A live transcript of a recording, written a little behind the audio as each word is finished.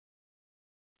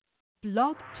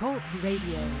Blog Talk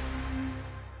Radio.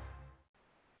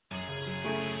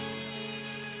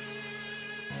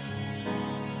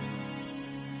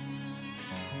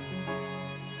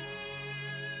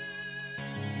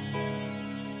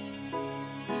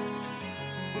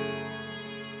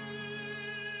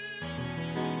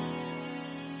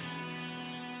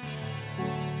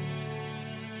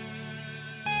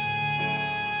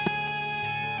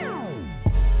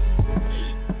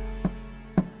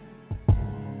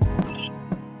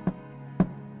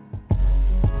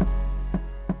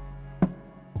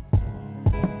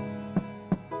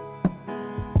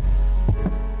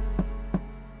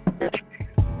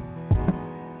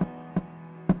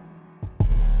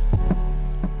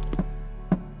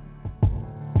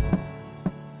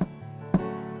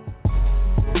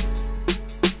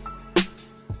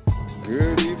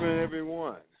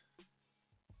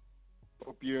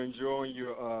 Enjoying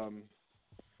your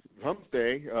hump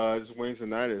day. It's Wednesday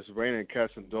night. It's raining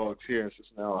cats and dogs here in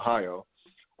Cincinnati, Ohio.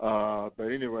 But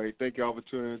anyway, thank y'all for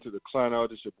tuning into the Clown Out.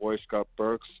 This is your boy Scott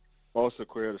Burks. Also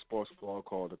created a sports blog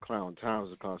called The Clown Times,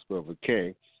 the Clown spelled with a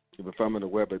K. You can find me on the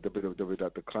web at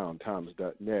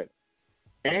www.theclowntimes.net.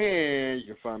 And you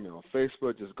can find me on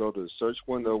Facebook. Just go to the search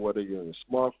window, whether you're on your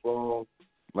smartphone,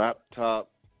 laptop,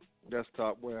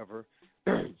 desktop, wherever.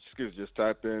 Excuse me, just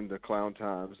type in the Clown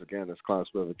Times. Again, that's Clown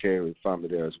spelled with a K. You'll find me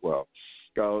there as well.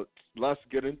 Got lots to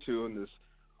get into in this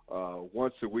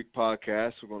once a week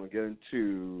podcast. We're going to get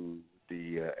into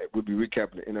we'll be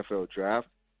recapping the NFL draft.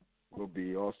 We'll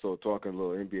be also talking a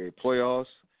little NBA playoffs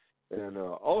and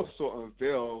also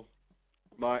unveil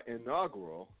my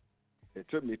inaugural. It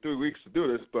took me 3 weeks to do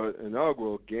this, but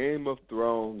inaugural Game of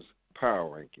Thrones power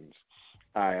rankings.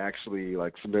 I actually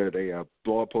submitted a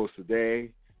blog post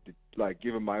today,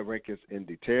 giving my rankings in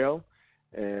detail,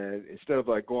 and instead of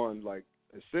going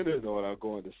ascending order, I'll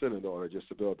go in descending order just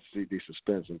to be able to see the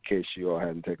suspense in case you all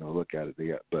hadn't taken a look at it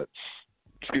yet. But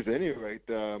excuse me, at any rate,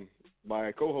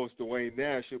 my co-host Dwyane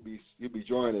Nash, he'll be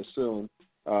joining us soon.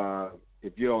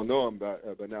 If you don't know him,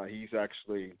 but now he's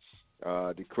actually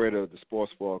the creator of the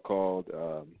sports blog called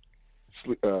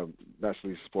not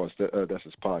Sleep Sports. That's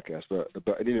his podcast. But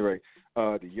at any rate,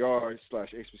 the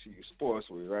Yard/HBCU Sports,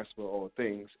 where we ask about all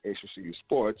things HBCU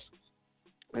Sports,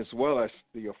 as well as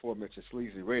the aforementioned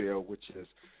Sleazy Radio, which is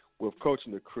with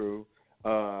coaching the crew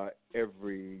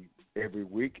every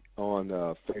week on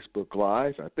Facebook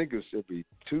Live. I think it's every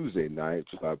Tuesday night.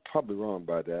 I'm probably wrong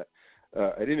by that.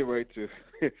 At any rate, to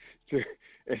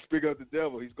and speak of the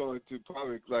devil, he's going to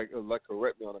probably correct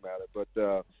me on the matter. But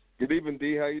good evening,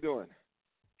 D. How you doing?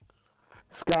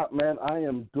 Scott, man, I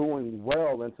am doing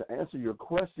well. And to answer your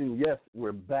question, yes,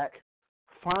 we're back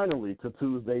finally to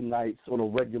Tuesday nights on a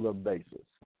regular basis.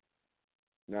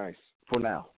 Nice. For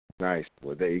now. Nice.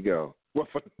 Well, there you go. Well,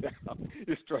 for now.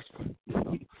 It's stressful.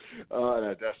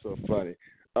 That's so funny.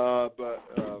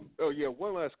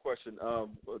 One last question. A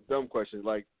dumb question.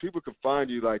 People can find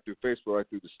you through Facebook,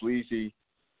 through the Sleazy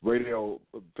Radio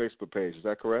Facebook page. Is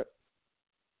that correct?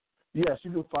 Yes,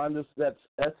 you can find us. That's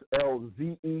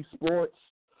SLZE Sports.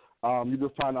 You can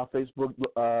find our Facebook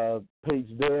page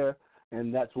there,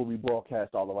 and that's where we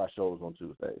broadcast all of our shows on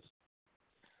Tuesdays.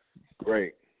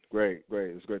 Great.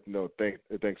 It's great to know.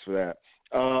 Thanks for that.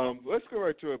 Let's go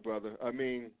right to it, brother. I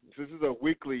mean, this is a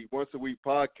weekly, once-a-week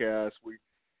podcast. We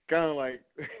kind of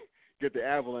get the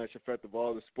avalanche effect of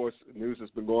all the sports news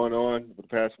that's been going on for the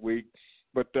past week.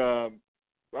 But I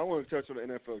want to touch on the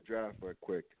NFL draft real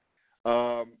quick.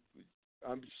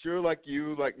 I'm sure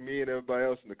you, like me and everybody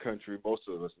else in the country, most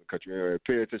of us in the country area,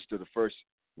 paid attention to the first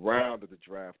round of the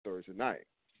draft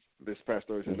this past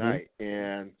Thursday night.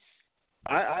 And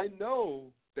I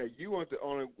know that you weren't the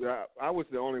only – I was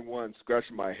the only one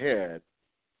scratching my head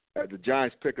at the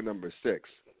Giants pick of number 6,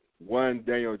 one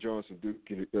Daniel Jones from Duke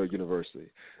University.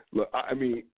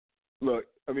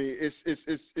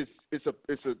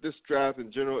 This draft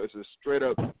in general is a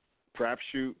straight-up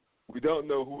crapshoot. We don't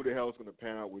know who the hell is going to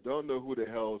pan out. We don't know who the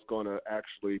hell is going to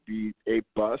actually be a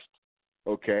bust,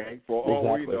 okay? For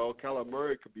all we know, Kyler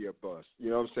Murray could be a bust. You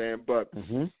know what I'm saying? But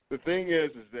the thing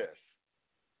is this.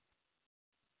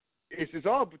 It's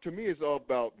all, to me, it's all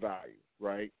about value,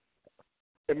 right?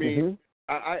 I mean,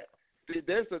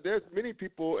 there's many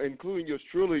people, including yours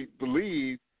truly,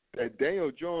 believe that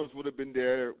Daniel Jones would have been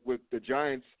there with the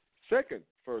Giants' second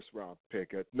first-round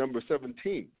pick at number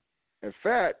 17. In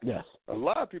fact, a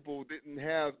lot of people didn't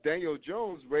have Daniel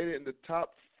Jones rated in the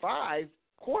top 5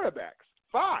 quarterbacks.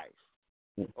 5,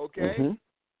 okay? And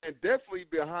definitely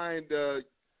behind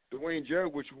Dwayne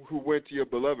Jarrett, who went to your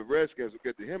beloved Redskins. We'll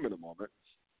get to him in a moment.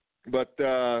 But,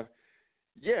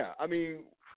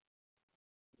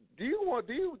 do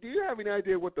you have any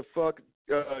idea what the fuck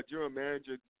general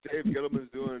manager Dave Gettleman is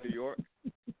doing in New York?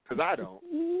 Because I don't.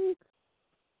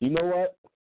 You know what?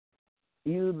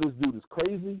 Either this dude is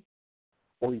crazy,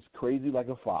 or he's crazy like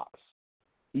a fox.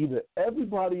 Either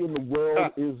everybody in the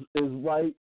world is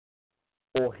right,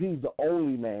 or he's the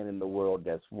only man in the world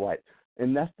that's right.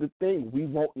 And that's the thing. We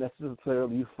won't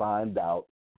necessarily find out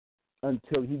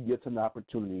until he gets an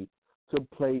opportunity to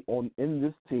play in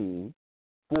this team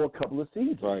for a couple of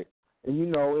seasons. Right. And, you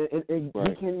know, and right.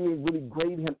 we can't even really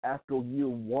grade him after year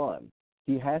one.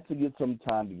 He has to get some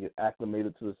time to get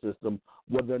acclimated to the system,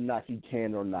 whether or not he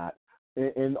can or not.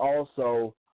 And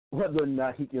also whether or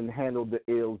not he can handle the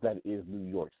ills that is New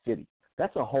York City.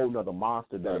 That's a whole other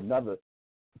monster that another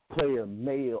player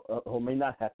may or may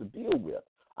not have to deal with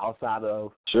outside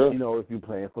of, you know, if you're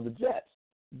playing for the Jets.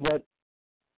 But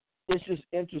it's just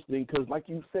interesting because, like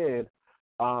you said,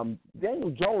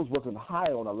 Daniel Jones wasn't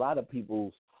high on a lot of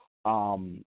people's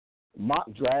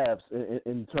mock drafts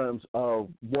in terms of,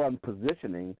 one,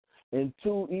 positioning, and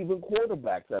two, even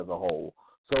quarterbacks as a whole.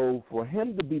 So for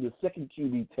him to be the second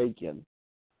QB taken,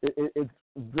 it's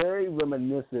very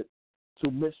reminiscent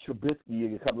to Mitch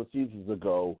Trubisky a couple of seasons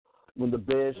ago when the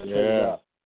Bears traded up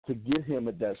to get him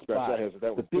at that spot.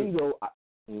 The thing, though,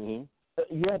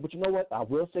 but you know what? I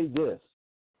will say this.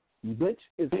 Mitch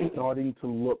is starting to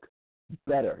look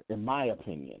better, in my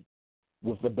opinion,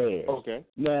 with the Bears. Okay.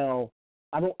 Now,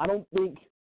 I don't think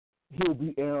he'll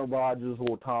be Aaron Rodgers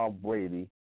or Tom Brady,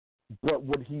 but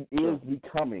what he is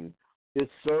becoming is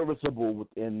serviceable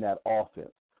within that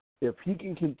offense. If he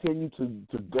can continue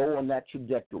to go on that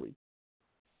trajectory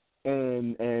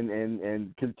and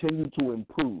continue to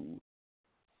improve,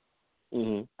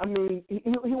 I mean,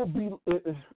 he will be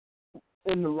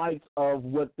in the lights of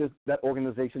what that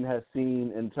organization has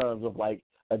seen in terms of like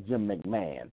a Jim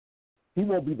McMahon. He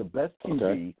won't be the best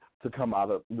QB to come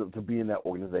out of to be in that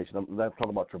organization. I'm not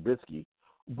talking about Trubisky,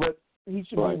 but he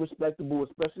should be respectable,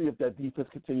 especially if that defense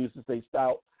continues to stay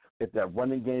stout, if that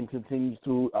running game continues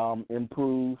to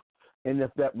improve, and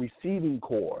if that receiving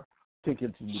core can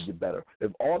continue to get better.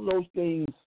 If all those things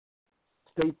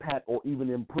stay pat or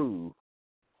even improve,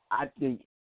 I think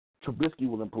Trubisky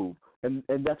will improve. And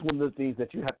that's one of the things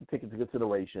that you have to take into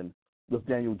consideration with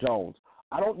Daniel Jones.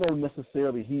 I don't know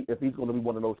necessarily if he's going to be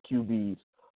one of those QBs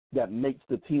that makes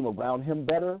the team around him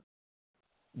better,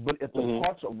 but if the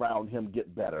parts around him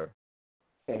get better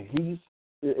and he's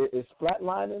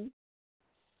flatlining,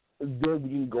 then we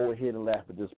can go ahead and laugh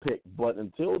at this pick. But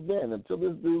until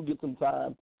this dude gets some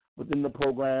time within the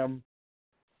program,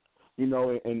 you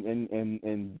know,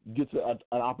 and gets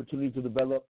an opportunity to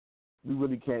develop, we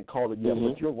really can't call it yet.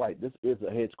 But you're right, this is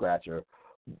a head scratcher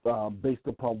based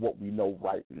upon what we know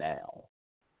right now.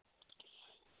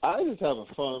 I just have a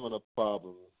fundamental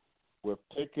problem with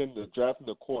drafting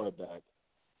the quarterback.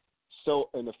 So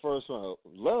in the first round,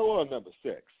 let alone number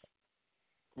 6,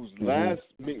 whose last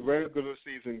regular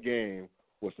season game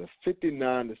was a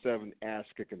 59-7 ass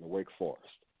kick in the Wake Forest.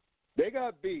 They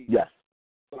got beat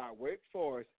by Wake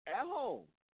Forest at home.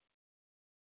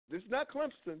 This is not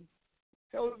Clemson.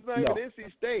 Hell, it's not even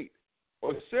NC State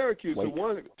or Syracuse who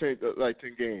won 10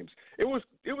 games. It was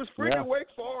freaking Wake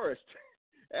Forest.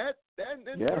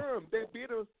 In Durham, they beat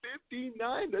them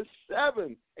 59-7,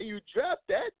 and you draft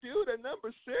that dude at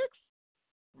number 6.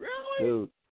 Really? Dude,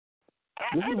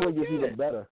 this is what gets even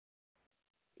better.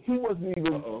 He wasn't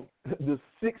even the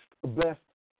 6th best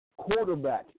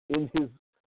quarterback in his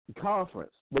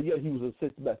conference, but yet he was the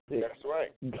 6th best pick. That's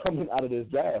right. Coming out of this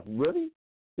draft. Really?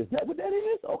 Is that what that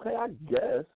is? Okay, I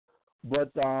guess.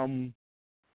 But,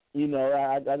 you know,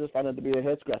 I just find it to be a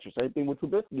head scratcher. Same thing with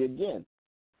Trubisky again.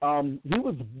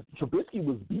 Trubisky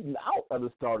was beaten out of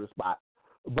the starter spot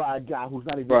by a guy who's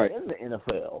not even in the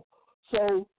NFL.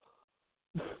 So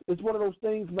it's one of those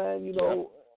things, man. You know,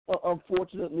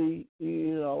 unfortunately,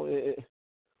 you know,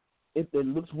 it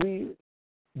looks weird.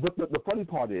 But the funny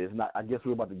part is, and I guess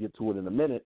we're about to get to it in a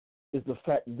minute, is the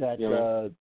fact that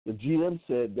the GM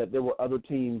said that there were other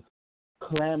teams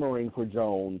clamoring for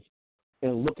Jones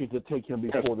and looking to take him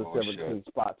before the 17th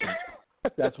spot.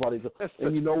 That's why they.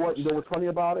 And you know what? You know what's funny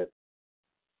about it?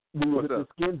 The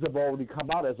Skins have already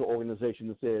come out as an organization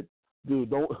and said,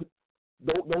 "Dude, don't put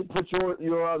don't try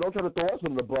to throw us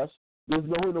under the bus. There's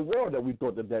no way in the world that we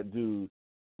thought that dude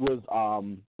was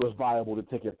viable to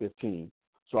take at 15."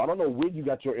 So I don't know where you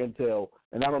got your intel,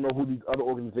 and I don't know who these other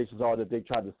organizations are that they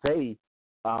tried to say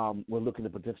we're looking to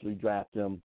potentially draft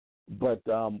him. But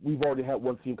we've already had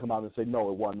one team come out and say, "No,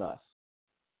 it wasn't us."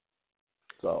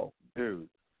 So, dude.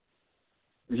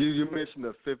 You mentioned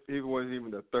the 5th. He wasn't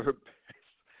even the 3rd best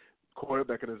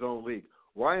quarterback in his own league.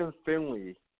 Ryan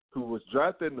Finley who was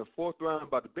drafted in the 4th round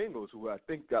by the Bengals, who I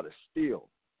think got a steal,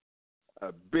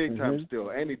 a big-time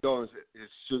steal. Andy Dalton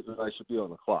should be on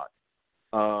the clock.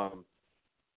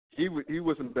 He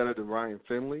wasn't better than Ryan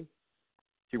Finley.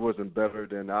 He wasn't better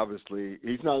than, obviously,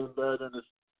 he's not even better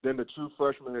than the true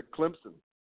freshman at Clemson,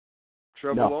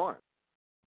 Trevor Lawrence.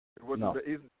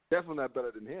 He's definitely not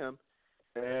better than him.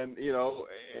 And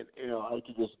I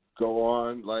could just go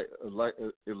on like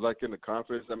in the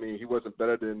conference. I mean, he wasn't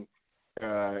better than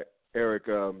Eric.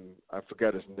 I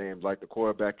forgot his name. Like the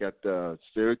quarterback at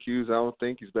Syracuse. I don't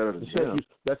think he's better than him.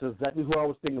 That's exactly who I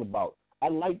was thinking about. I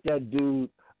like that dude.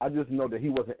 I just know that he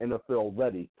wasn't NFL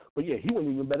ready. But yeah, he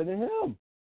wasn't even better than him.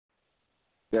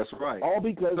 That's right. All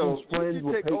because he's friends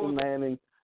with Peyton Manning.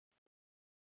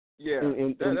 Yeah,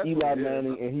 and Eli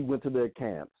Manning, and he went to their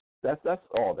camps. That's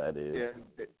all that is.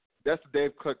 Yeah, that's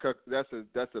Dave Cutcliffe. That's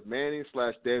a Manning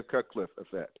 / Dave Cutcliffe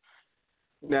effect.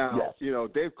 Now,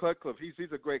 Dave Cutcliffe,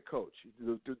 he's a great coach.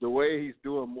 The way he's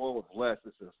doing more with less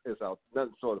is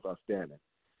nothing sort of outstanding.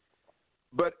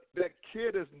 But that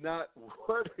kid is not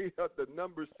worthy of the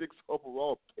number 6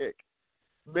 overall pick.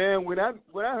 Man, when I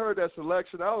heard that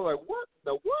selection, I was like, what?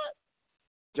 The what?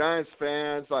 Giants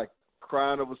fans like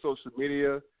crying over social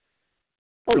media.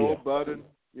 Joe Budden,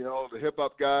 the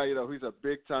hip-hop guy, he's a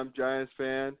big-time Giants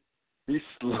fan. He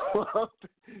slumped.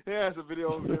 He has a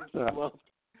video of him slumped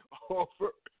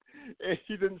over, and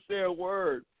he didn't say a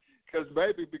word because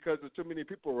there's too many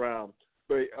people around.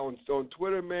 But on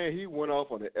Twitter, man, he went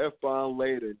off on the F-bomb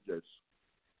later and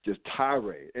just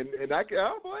tirade. And I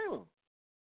don't blame him.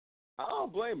 I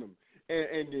don't blame him.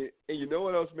 And you know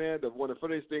what else, man? One of the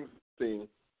funniest things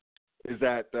is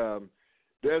that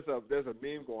there's a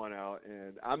meme going out,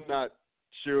 and I'm not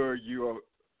sure you are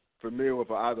familiar with,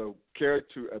 or either care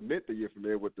to admit that you're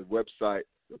familiar with the website,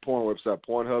 the porn website,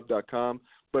 Pornhub.com.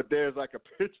 But there's like a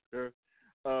picture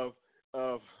of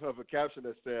a caption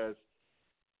that says,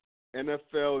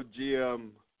 "NFL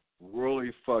GM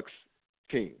really fucks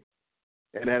team,"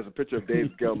 and it has a picture of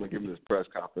Dave Gettleman giving his press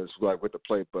conference, like with the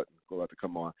play button about to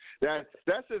come on. That's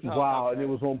just how. Wow, and it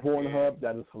was on Pornhub.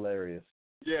 That is hilarious.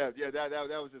 Yeah, that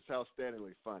was just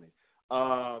outstandingly funny.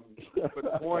 But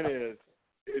the point is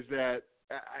that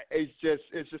it's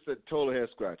just a total head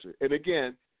scratcher. And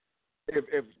again, if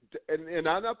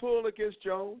I'm not pulling against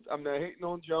Jones, I'm not hating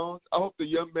on Jones. I hope the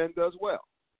young man does well,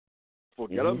 for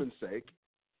Gettleman's sake,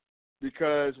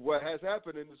 because what has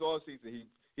happened in this offseason,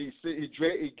 he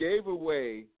gave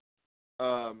away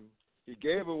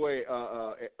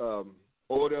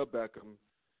Odell Beckham.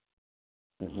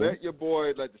 Let your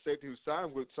boy, like the safety who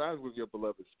signed with your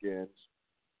beloved Skins,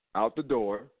 out the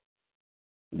door.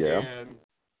 Yeah. And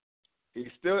he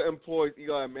still employs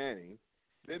Eli Manning.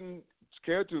 Didn't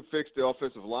care to fix the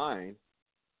offensive line.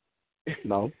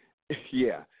 No.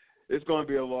 Yeah. It's going to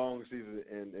be a long season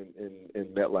in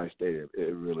MetLife Stadium.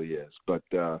 It really is. But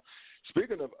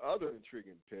speaking of other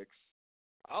intriguing picks,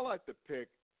 I like the pick.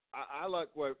 I like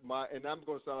and I'm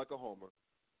going to sound like a homer,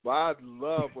 but I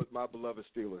love what my beloved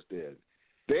Steelers did.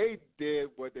 They did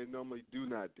what they normally do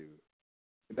not do,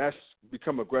 and that's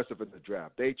become aggressive in the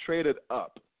draft. They traded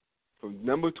up from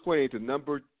number 20 to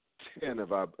number 10,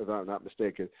 if I'm not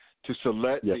mistaken, to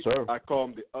select, I call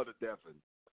him the other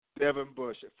Devin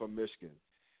Bush from Michigan.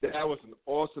 That was an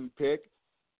awesome pick.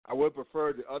 I would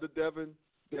prefer the other Devin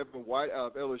White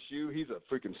out of LSU. He's a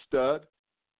freaking stud,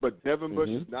 but Devin Bush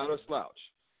is not a slouch.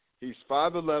 He's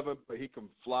 5'11", but he can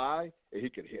fly and he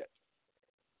can hit,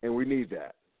 and we need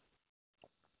that.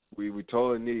 We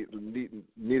totally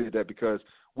needed that because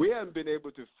we haven't been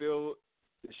able to fill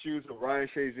the shoes of Ryan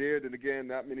Shazier. Then again,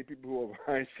 not many people who are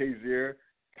Ryan Shazier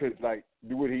could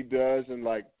do what he does and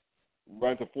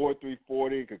run to 4.3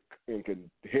 40 and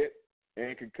can hit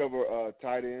and can cover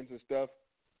tight ends and stuff.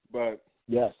 But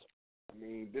yes, I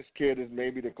mean, this kid is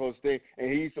maybe the closest thing,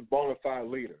 and he's a bona fide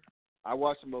leader. I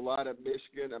watched him a lot at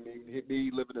Michigan. I mean,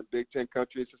 he living in Big Ten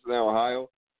country in Cincinnati, Ohio.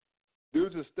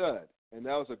 Dude's a stud. And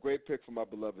that was a great pick for my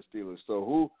beloved Steelers.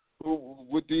 So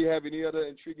do you have any other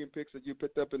intriguing picks that you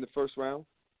picked up in the first round?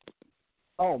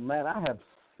 Oh, man, I have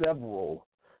several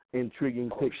intriguing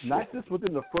picks, not just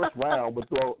within the first round, but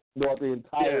throughout the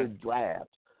entire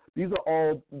draft. These are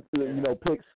all,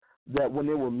 picks that when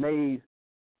they were made,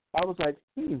 I was like,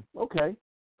 okay.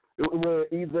 It were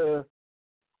either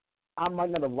I might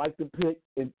not have liked the pick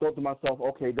and thought to myself,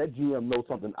 okay, that GM knows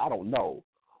something I don't know,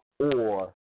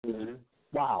 or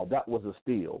wow, that was a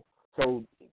steal. So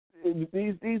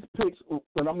these picks,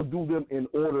 and I'm going to do them in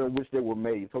order in which they were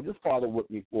made. So just follow with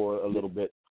me for a little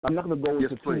bit. I'm not going to go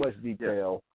into too much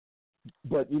detail,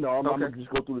 but, I'm going to just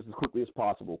go through this as quickly as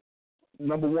possible.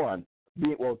 Number one,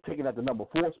 taking at the number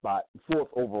 4 spot, 4th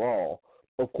overall,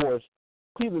 of course,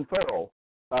 Cleveland Farrell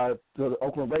to the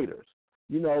Oakland Raiders.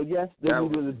 Yes, they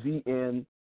needed a GM,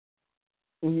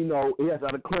 and, yes,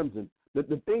 out of Clemson.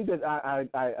 The thing that I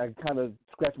kind of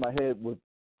scratched my head with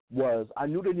was I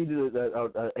knew they needed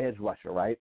an edge rusher,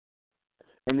 right?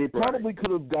 And they probably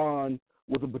could have gone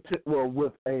with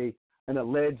an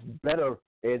alleged better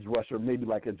edge rusher, maybe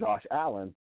like a Josh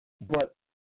Allen. But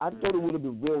I thought it would have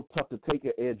been real tough to take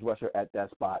an edge rusher at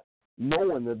that spot,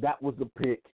 knowing that was the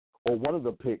pick or one of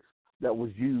the picks that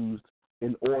was used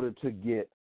in order to get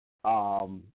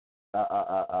to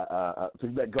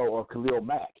let go of Khalil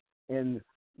Mack. And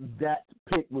that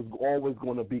pick was always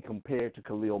going to be compared to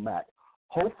Khalil Mack.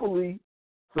 Hopefully,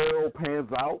 Farrell pans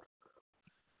out,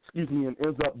 and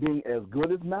ends up being as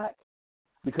good as Mack,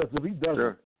 because if he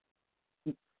doesn't,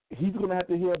 he's going to have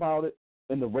to hear about it,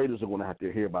 and the Raiders are going to have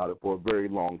to hear about it for a very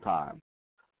long time.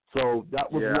 So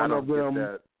that was one of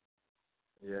them.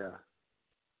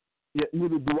 Yeah,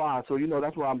 neither do I. So,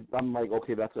 that's why I'm like,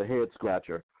 okay, that's a head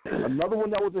scratcher. Another one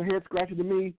that was a head scratcher to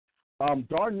me,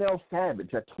 Darnell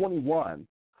Savage at 21,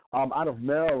 out of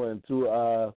Maryland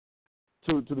to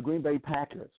the Green Bay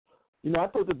Packers. I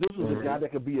thought that this was a guy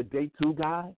that could be a day 2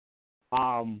 guy.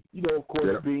 Of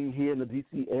course, being here in the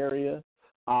D.C. area,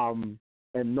 and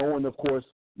knowing, of course,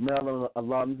 Maryland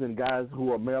alums and guys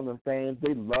who are Maryland fans,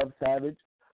 they love Savage.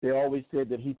 They always said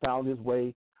that he found his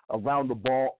way around the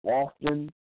ball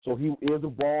often, so he is a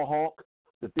ball hawk.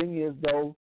 The thing is,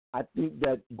 though, I think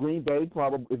that Green Bay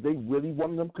probably, if they really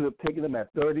wanted him, could have taken him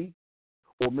at 30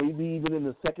 or maybe even in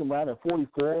the second round at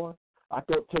 44. I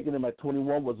thought taking him at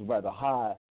 21 was rather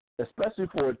high, especially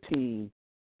for a team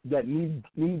that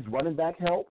needs running back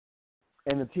help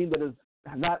and a team that is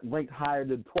not ranked higher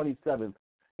than 27th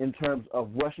in terms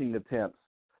of rushing attempts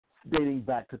dating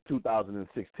back to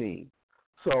 2016.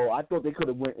 So I thought they could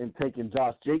have went and taken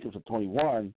Josh Jacobs at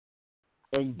 21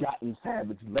 and gotten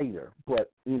Savage later.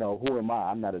 But, who am I?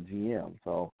 I'm not a GM,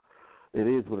 so it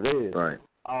is what it is. Right.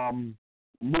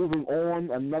 Moving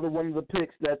on, another one of the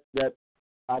picks that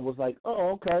I was like,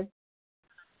 oh, okay.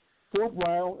 4th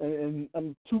round, and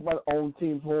I'm to my own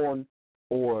team's horn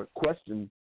or question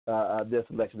their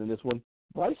selection in this one.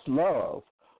 Bryce Love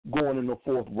going in the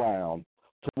 4th round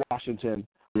to Washington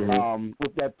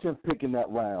with that 10th pick in that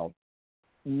round.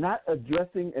 Not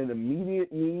addressing an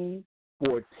immediate need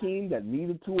for a team that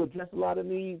needed to address a lot of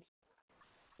needs.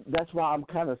 That's why I'm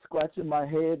kind of scratching my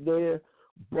head there.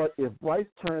 But if Bryce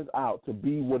turns out to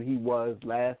be what he was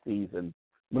last season,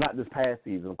 well, not this past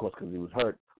season, of course, because he was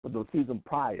hurt, but the season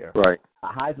prior, a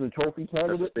Heisman Trophy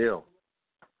candidate, it's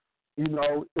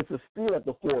a steal at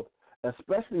the 4th,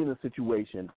 especially in a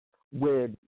situation where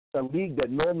a league that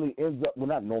normally ends up, well,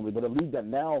 not normally, but a league that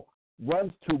now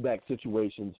runs 2-back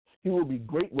situations, he will be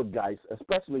great with guys,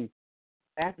 especially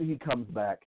after he comes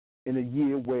back in a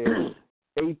year where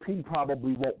AP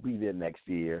probably won't be there next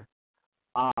year.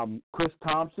 Chris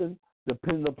Thompson,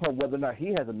 depending upon whether or not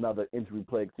he has another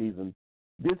injury-plagued season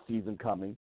this season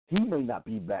coming, he may not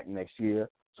be back next year.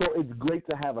 So it's great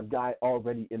to have a guy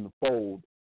already in the fold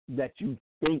that you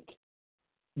think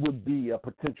would be a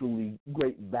potentially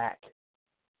great back,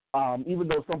 even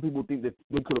though some people think that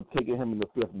they could have taken him in the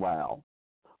 5th round.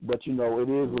 But, it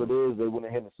is what it is. They went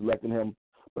ahead and selected him.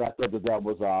 But I thought that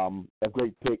was a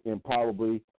great pick and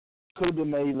probably could have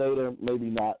been made later, maybe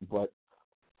not. But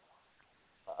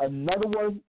another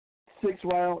one, 6th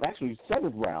round, actually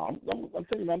 7th round. I'm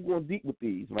telling you, I'm going deep with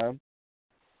these, man.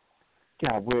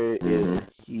 God, where is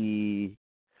he?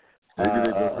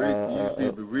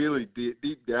 Really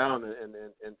deep down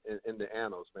in the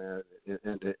annals, man,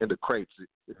 in the crates,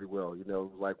 if you will.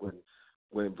 Like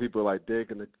when people like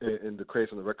dig in the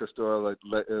crates in the record store, like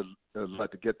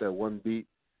to get that one beat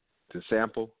to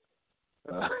sample.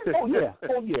 Oh yeah.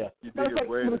 Matter of fact,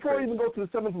 before I even go to the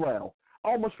 7th round,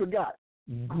 I almost forgot.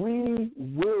 Greedy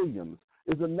Williams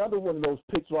is another one of those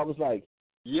picks where I was like,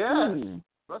 he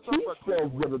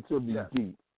fell relatively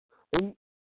deep. And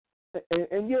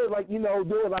yeah, like, there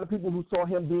were a lot of people who saw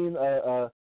him being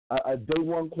a day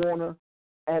 1 corner.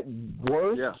 At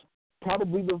worst,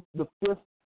 probably the 5th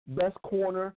best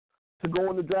corner to go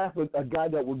in the draft, a guy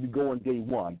that would be going day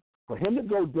 1. For him to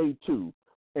go day 2,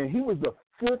 and he was the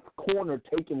 5th corner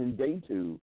taken in day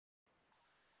 2,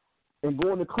 and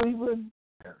going to Cleveland,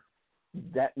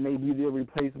 that may be the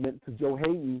replacement to Joe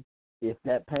Hayden if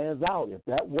that pans out. If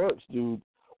that works, dude,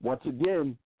 once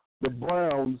again, the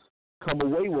Browns come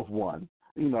away with one.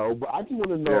 But I just want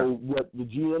to know what the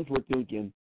GMs were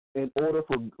thinking in order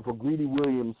for Greedy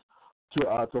Williams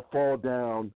to fall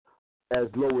down as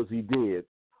low as he did.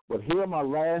 But here are my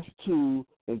last 2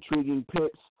 intriguing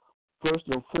picks. First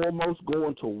and foremost,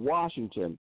 going to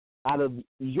Washington out of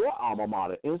your alma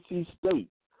mater, NC State.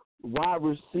 wide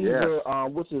receiver.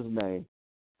 What's his name?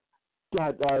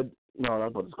 God, no, I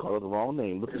was about to call it the wrong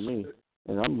name. Look at me,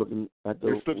 and I'm looking at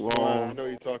the wrong. I know what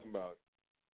you're talking about.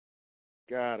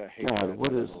 God, I hate that.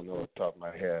 What I don't know off the top of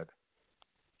my head.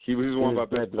 He was one of our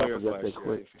best players last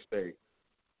year at NC State.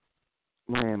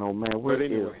 Man, oh man, where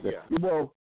is that?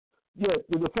 Well, yeah,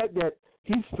 the fact that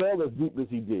he fell as deep as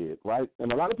he did, right?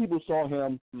 And a lot of people saw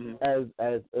him as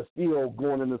a steal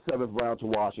going in the 7th round to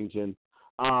Washington.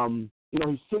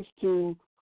 He's 6'2",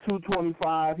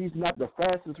 225. He's not the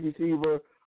fastest receiver,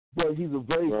 but he's a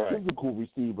very physical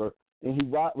receiver, and he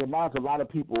reminds a lot of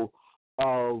people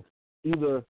of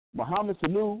either Mohamed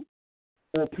Sanu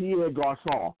or Pierre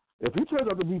Garçon. If he turns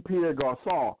out to be Pierre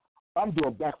Garçon, I'm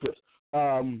doing backflips.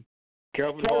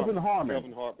 Kelvin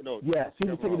Harmon. No, yes, he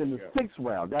was taken in the 6th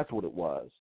round. That's what it was.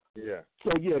 Yeah.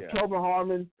 So, Kelvin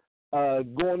Harmon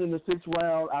going in the 6th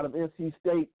round out of NC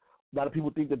State. A lot of people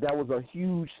think that was a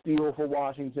huge steal for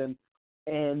Washington.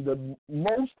 And the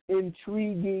most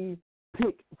intriguing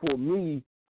pick for me,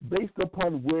 based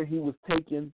upon where he was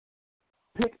taken,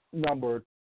 pick number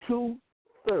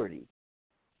 230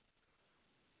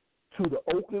 to the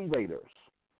Oakland Raiders.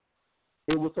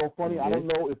 It was so funny. I don't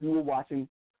know if you were watching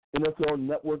NFL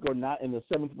Network or not in the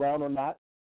 7th round or not,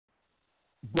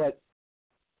 but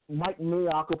Mike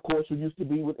Mayock, of course, who used to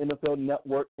be with NFL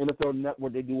Network,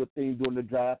 they do a thing during the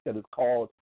draft that is called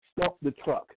Stuff the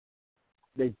Truck.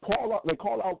 They call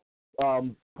out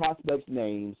prospects'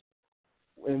 names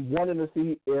and wanting to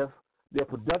see if their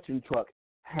production truck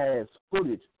has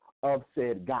footage of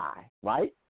said guy,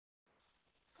 right?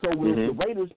 So when the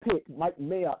Raiders pick, Mike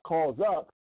Mayock calls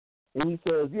up and he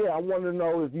says, I want to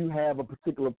know if you have a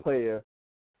particular player,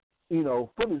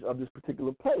 footage of this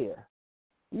particular player.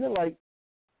 And they're like,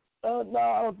 no,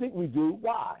 I don't think we do.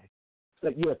 Why? It's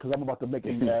like, because I'm about to make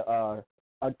him a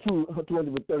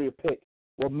 230th pick.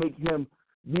 Or make him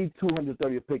the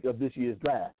 230th pick of this year's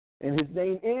draft. And his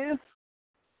name is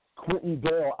Quentin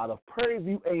Bell out of Prairie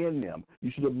View A&M.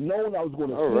 You should have known I was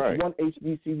going to slip one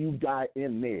HBCU guy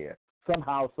in there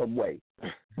somehow, some way.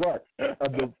 But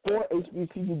of the 4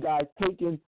 HBCU guys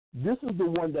taken, this is the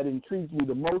one that intrigues me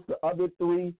the most. The other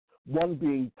 3, one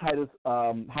being Titus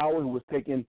Howard, who was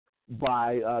taken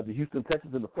by the Houston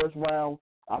Texans in the 1st round.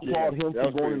 I applaud him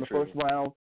for going in the 1st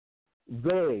round.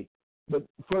 But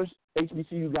first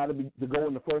HBCU got to go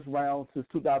in the 1st round since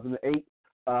 2008.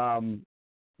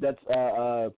 That's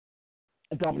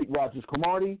Dominique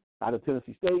Rodgers-Cromartie out of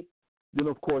Tennessee State. Then,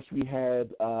 of course, we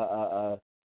had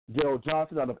Gerald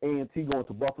Johnson out of A&T going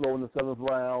to Buffalo in the 7th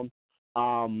round.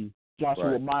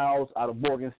 Joshua Miles out of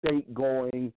Morgan State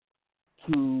going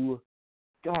to,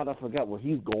 God, I forgot where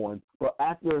he's going. But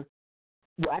actually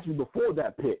before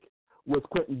that pick was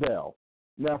Quentin Bell.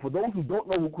 Now, for those who don't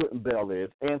know who Quentin Bell is,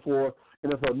 and for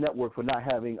NFL Network for not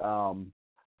having film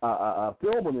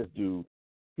on this dude,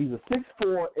 he's a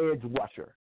 6'4" edge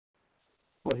rusher.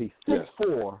 But he's 6'4",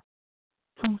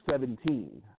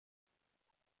 217.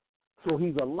 So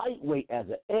he's a lightweight as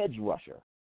an edge rusher.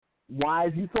 Why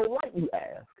is he so light, you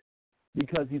ask?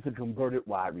 Because he's a converted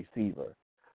wide receiver.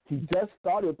 He just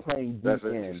started playing deep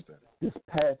end this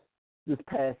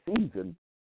past season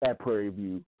at Prairie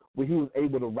View, where he was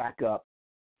able to rack up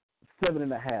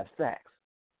 7.5 sacks.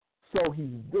 So he's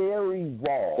very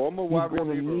raw. Former wide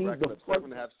receiver racking up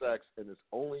 7.5 sacks in his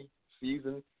only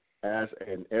season as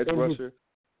an edge rusher.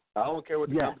 I don't care what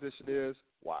the competition is.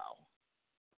 Wow.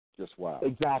 Just wow.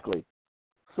 Exactly.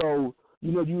 So,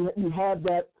 you have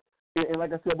that, and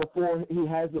like I said before, he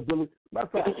has the ability. Matter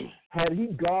of fact, had he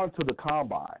gone to the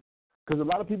combine, because a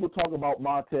lot of people talk about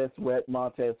Montez Sweat.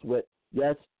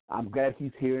 Yes, I'm glad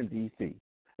he's here in D.C.,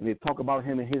 and they talk about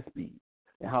him and his speed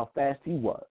and how fast he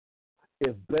was.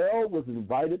 If Bell was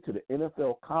invited to the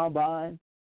NFL Combine,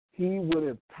 he would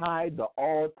have tied the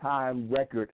all-time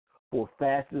record for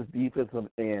fastest defensive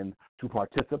end to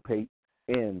participate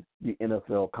in the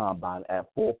NFL Combine at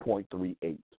 4.38.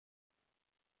 You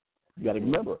got to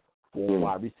remember, former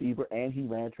wide receiver, and he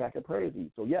ran track at Prairie View.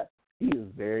 So, yes, he is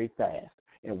very fast.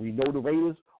 And we know the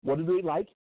Raiders, what do they like?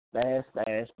 Fast,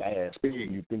 fast, fast. When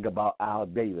you think about Al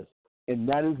Davis. And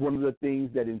that is one of the things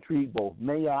that intrigued both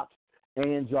Mayock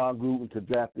and John Gruden to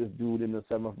draft this dude in the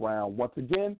 7th round. Once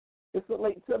again, it's a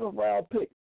late 7th round pick.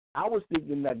 I was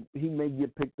thinking that he may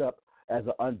get picked up as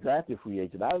an undrafted free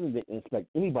agent. I didn't expect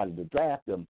anybody to draft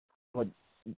him. But,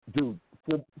 dude,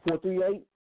 4.38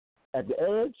 at the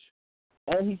edge,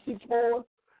 and he's 6'4",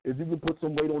 if you can put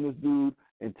some weight on this dude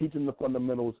and teach him the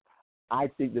fundamentals, I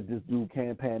think that this dude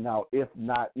can pan out. If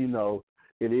not,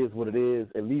 it is what it is.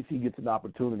 At least he gets an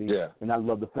opportunity. Yeah. And I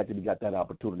love the fact that he got that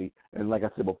opportunity. And like I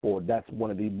said before, that's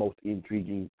one of the most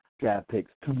intriguing draft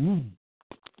picks to me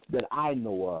that I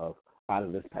know of out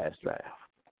of this past draft.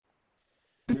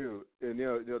 Dude, and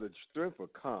the strength will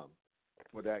come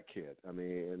with that kid. I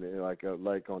mean, and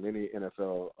like on any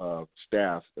NFL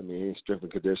staff, I mean, any strength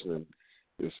and conditioning,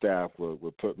 the staff will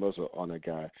put most on that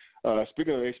guy.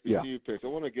 Speaking of HBCU picks, I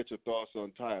want to get your thoughts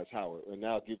on Tyus Howard, and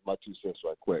now I'll give my 2 cents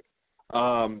right quick.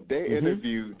 They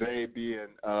interviewed, they being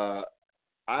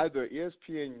either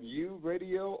ESPNU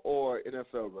radio or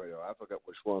NFL radio. I forgot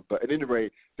which one. But at any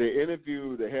rate, they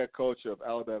interviewed the head coach of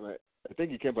Alabama. I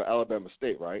think he came from Alabama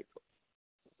State, right?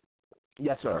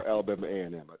 Yes, sir. Or Alabama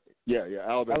A&M, I think. Yeah,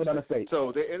 Alabama State.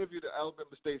 So they interviewed the Alabama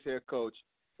State's head coach,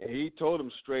 and he told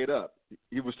him straight up.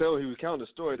 He was telling the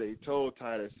story that he told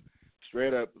Titus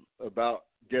straight up about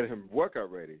getting him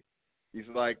workout ready. He's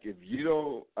like, if you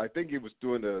don't, I think he was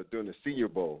doing the Senior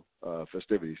Bowl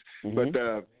festivities,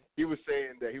 but he was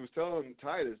saying that he was telling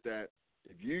Titus that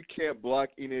if you can't block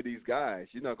any of these guys,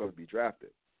 you're not going to be drafted,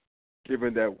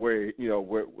 given that where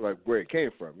it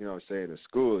came from. You know what I'm saying? The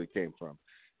school he came from.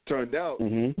 Turned out,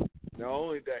 not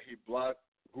only that he blocked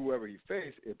whoever he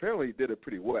faced, apparently he did it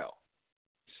pretty well.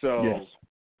 So,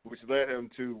 which led him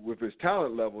to, with his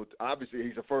talent level, obviously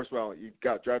he's a first round. He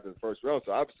got drafted in the first round,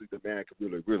 so obviously the man could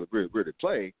really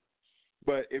play.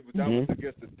 But that was, I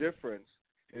guess, the difference.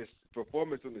 His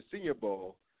performance in the Senior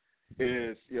Bowl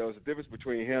is, it's the difference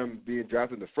between him being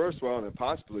drafted in the first round and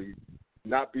possibly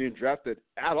not being drafted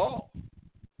at all,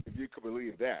 if you could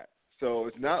believe that. So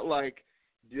it's not like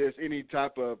there's any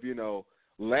type of,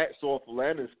 soft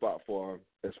landing spot for him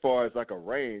as far as like a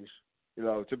range.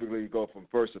 Typically you go from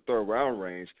first to third round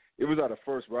range. It was out of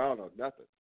first round or nothing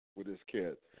with this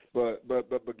kid. But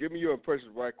give me your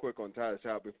impressions right quick on Tyus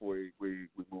Howard before we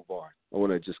move on. I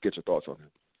want to just get your thoughts on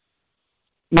him.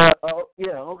 Now,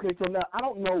 okay. So now I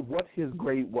don't know what his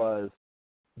grade was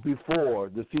before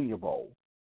the Senior Bowl,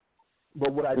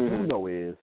 but what I do know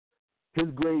is his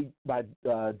grade by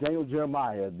Daniel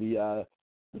Jeremiah, the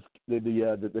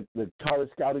college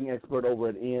scouting expert over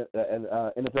at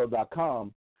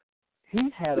NFL.com. He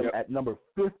had him at number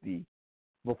 50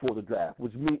 before the draft,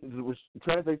 which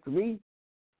translates to me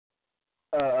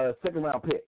a second-round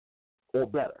pick or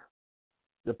better,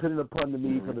 depending upon the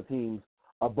needs of the teams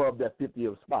above that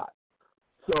 50th spot.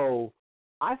 So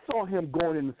I saw him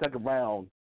going in the second round,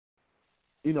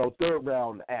 third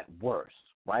round at worst,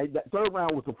 right? That third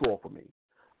round was the floor for me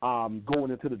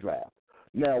going into the draft.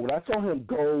 Now, when I saw him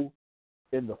go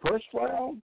in the first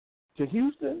round to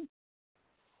Houston,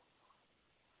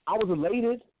 I was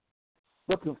elated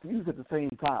but confused at the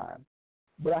same time.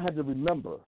 But I had to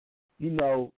remember,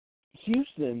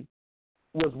 Houston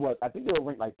was what? I think they were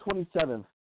ranked like 27th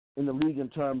in the league in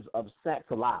terms of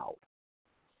sacks allowed.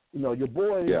 Your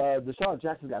boy Deshaun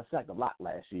Jackson got sacked a lot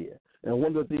last year. And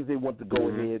one of the things they want to go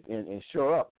ahead and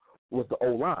shore up was the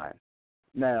O-line.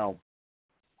 Now,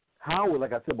 Howard,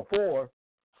 like I said before,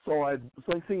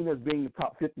 seen as being the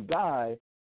top 50 guy.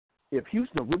 If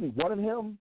Houston really wanted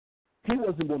him, he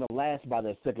wasn't going to last by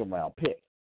that second-round pick.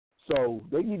 So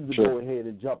they needed to go ahead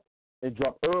and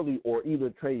jump early or either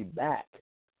trade back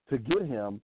to get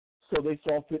him. So they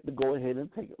saw fit to go ahead and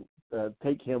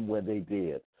take him where they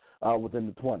did within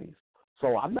the 20s.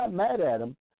 So I'm not mad at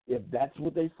him. If that's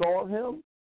what they saw of him,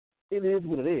 it is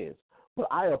what it is. But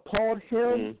I applaud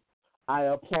him. I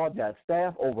applaud that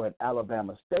staff over at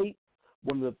Alabama State.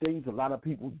 One of the things a lot of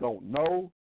people don't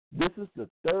know, this is the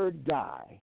third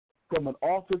guy from an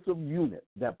offensive unit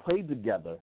that played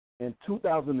together in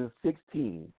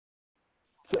 2016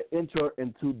 to enter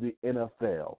into the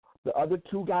NFL. The other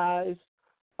two guys,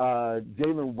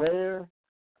 Jalen Ware,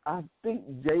 I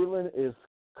think Jalen is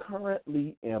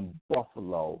currently in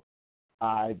Buffalo.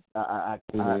 I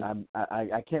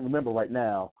can't remember right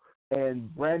now.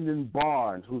 And Brandon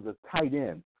Barnes, who's a tight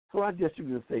end. So I guess you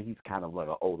can say he's kind of like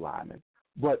an O-lineman.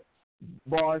 But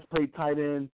Barnes played tight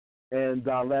end, and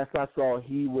last I saw,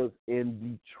 he was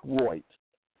in Detroit.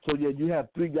 So, you have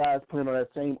three guys playing on that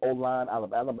same O-line out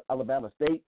of Alabama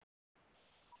State.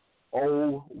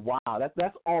 Oh, wow.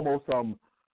 That's almost some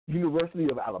University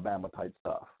of Alabama type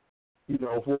stuff,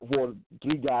 for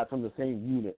three guys from the same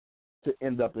unit to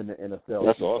end up in the NFL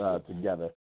That's awesome. Together.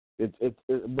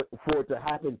 But for it to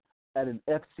happen at an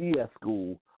FCS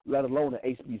school, let alone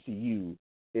an HBCU,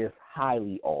 is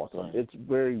highly awesome. Right. It's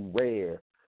very rare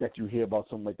that you hear about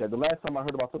something like that. The last time I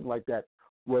heard about something like that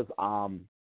was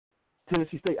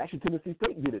Tennessee State. Actually, Tennessee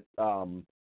State did it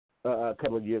a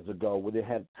couple of years ago, where they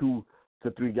had 2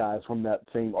 to 3 guys from that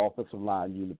same offensive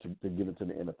line unit to get into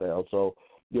the NFL. So,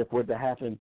 for it to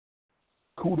happen,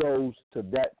 kudos to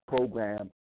that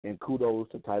program and kudos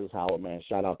to Tyus Howard, man.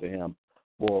 Shout out to him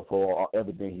for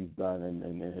everything he's done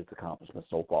and his accomplishments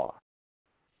so far.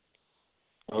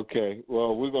 Okay.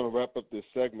 Well, we're going to wrap up this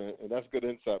segment, and that's good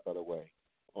insight, by the way,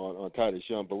 on Titus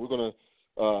Young. But we're going to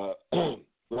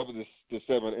wrap up this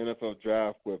segment NFL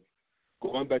draft with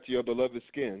going back to your beloved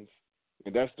Skins,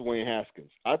 and that's Dwyane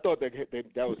Haskins. I thought that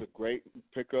was a great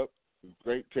pickup,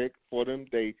 great pick for them.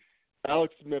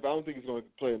 Alex Smith, I don't think he's going to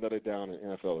play another down in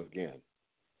NFL again,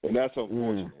 and that's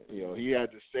unfortunate. He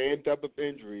had the same type of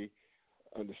injury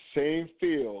on the same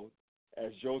field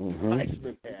as Joe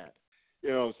Theismann had. You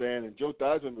know what I'm saying? And Joe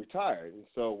Theismann retired, and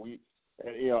so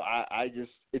I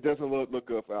just it doesn't look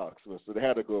good for Alex Smith. So they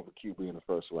had to go for QB in the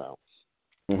first round.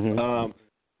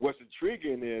 What's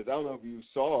intriguing is I don't know if you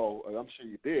saw, I'm sure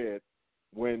you did,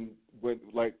 when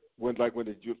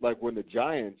the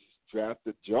Giants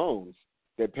drafted Jones,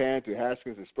 they panned to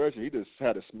Haskins' expression. He just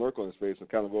had a smirk on his face and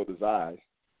kind of rolled his eyes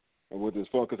and with his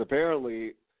phone because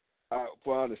apparently,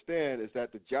 what I understand is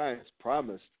that the Giants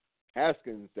promised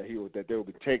Haskins that they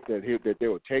would take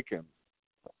him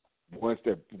once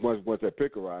their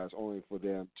pick arrives, only for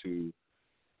them to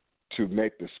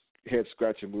make the head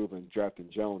scratching move and drafting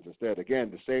Jones instead. Again,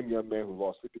 the same young man who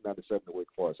lost 59-7 to Wake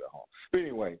Forest at home. But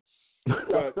anyway,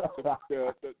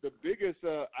 the biggest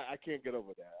I can't get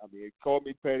over that. I mean, it called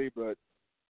me petty, but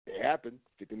it happened.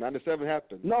 59-7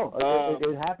 happened. No,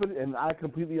 it happened, and I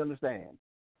completely understand.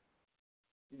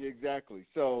 Exactly.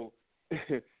 So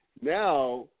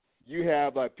now you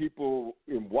have people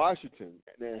in Washington,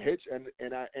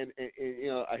 and I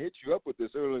hit you up with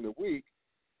this earlier in the week,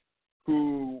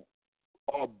 who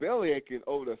are bellyaching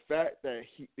over the fact that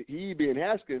he being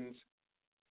Haskins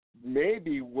may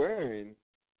be wearing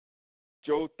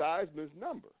Joe Theismann's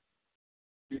number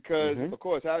because, of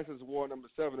course, Haskins wore number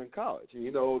 7 in college, and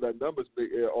that number's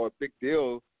are a big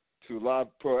deal to a lot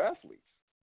of pro athletes.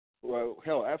 Well,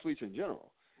 hell, athletes in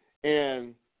general,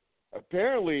 and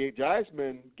apparently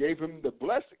Theismann gave him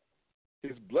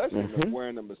his blessing of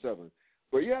wearing number 7.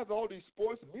 But you have all these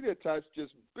sports media types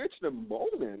just bitching and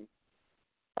moaning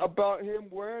about him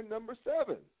wearing number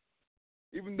 7,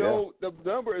 even though the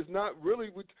number is not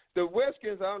really the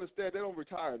Redskins. I understand they don't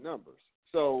retire numbers,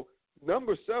 so the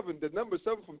number 7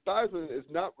 from Theismann is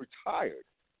not retired,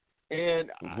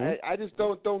 and I just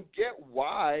don't get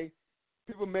why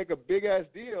people make a big ass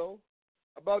deal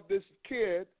about this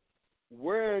kid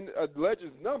wearing a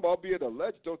legend's number, albeit a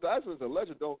legend. Joe Theismann is a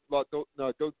legend.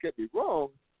 Don't get me wrong,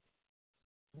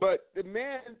 but the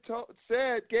man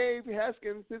gave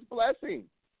Haskins his blessing.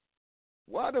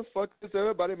 Why the fuck is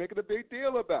everybody making a big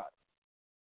deal about it?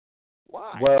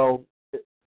 Why? Well,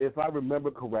 if I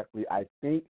remember correctly, I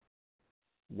think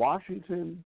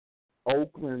Washington,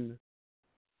 Oakland,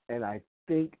 and I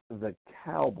think the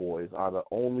Cowboys are the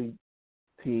only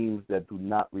teams that do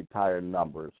not retire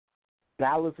numbers.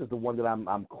 Dallas is the one that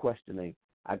I'm questioning.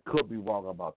 I could be wrong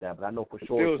about that, but I know for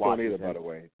sure. Steelers don't either, by the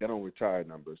way. They don't retire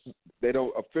numbers. They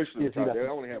don't officially retire. They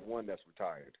only have one that's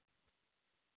retired.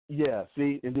 Yeah,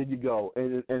 see, and then you go.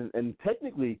 And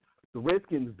technically, the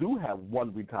Redskins do have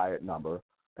one retired number,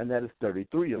 and that is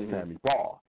 33 of Sammy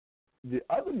Baugh. The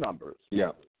other numbers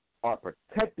are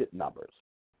protected numbers.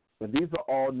 And these are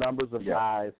all numbers of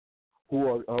guys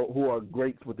who are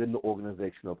greats within the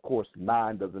organization. Of course,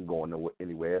 9 doesn't go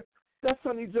anywhere. That's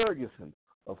Sonny Jurgensen.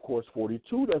 Of course,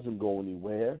 42 doesn't go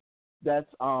anywhere.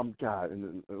 That's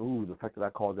the fact that I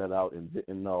called that out and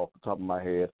didn't know off the top of my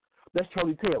head. That's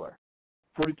Charlie Taylor.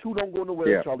 42 don't go nowhere.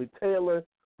 That's Charlie Taylor.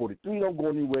 43 don't go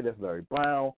anywhere. That's Larry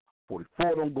Brown.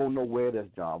 44 don't go nowhere. That's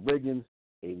John Riggins.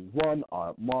 81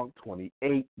 Art Monk.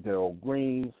 28 Darryl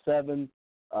Green. 7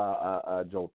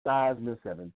 Joe Theismann.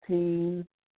 17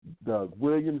 Doug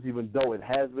Williams, even though it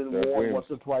has been worn once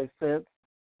or twice since.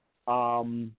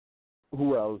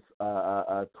 Who else?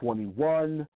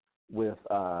 21 with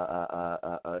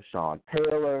Sean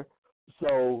Taylor.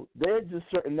 So they're just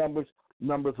certain numbers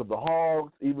of the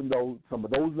Hogs, even though some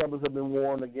of those numbers have been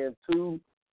worn again too.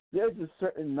 There's just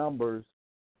certain numbers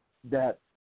that,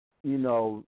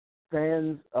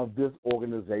 fans of this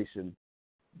organization,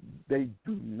 they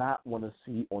do not want to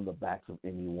see on the backs of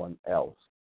anyone else.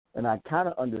 And I kind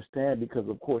of understand because,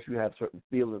 of course, you have certain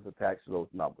feelings attached to those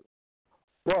numbers.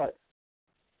 But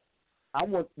I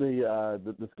want the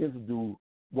Skins to do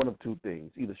one of two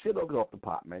things. Either shit or get off the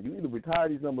pot, man. You either retire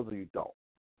these numbers or you don't.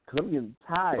 Because I'm getting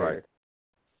tired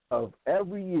of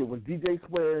every year when DJ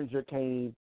Swearinger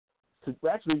came to –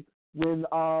 actually, when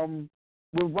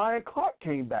Ryan Clark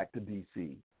came back to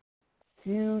D.C.,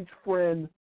 huge friend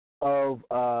of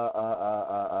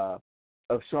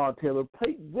Sean Taylor,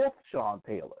 played with Sean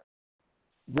Taylor,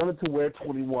 wanted to wear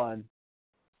 21,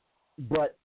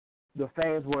 but the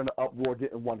fans were in an uproar,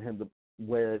 didn't want him to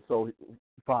wear it, so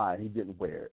fine, he didn't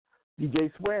wear it.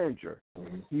 DJ Swearinger,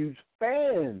 huge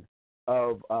fan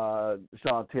of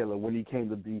Sean Taylor when he came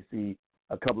to D.C.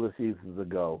 a couple of seasons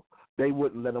ago. They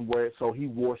wouldn't let him wear it, so he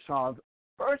wore Sean's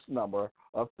first number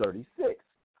of 36.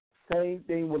 Same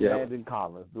thing with Landon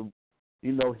Collins.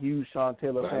 Huge Sean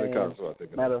Taylor fan.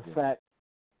 Matter of fact,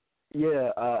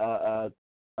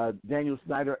 Daniel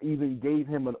Snyder even gave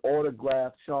him an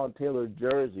autographed Sean Taylor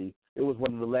jersey. It was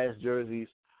one of the last jerseys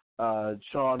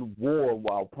Sean wore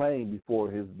while playing before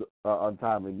his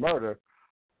untimely murder.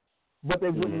 But they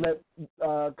wouldn't let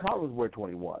Collins wear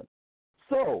 21.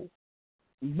 So,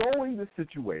 knowing the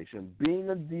situation, being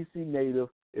a D.C. native,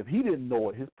 if he didn't know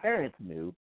it, his parents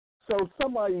knew. So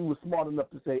somebody was smart enough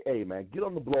to say, hey, man, get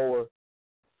on the blower,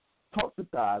 talk to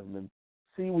Theismann,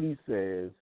 see what he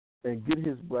says, and get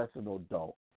his blessing or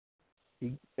don't.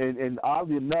 And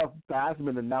oddly enough,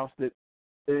 Theismann announced it.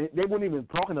 They weren't even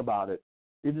talking about it.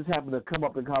 It just happened to come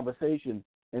up in conversation,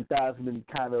 and Theismann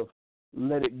kind of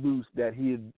let it loose that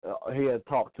he had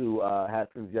talked to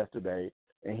Haskins yesterday,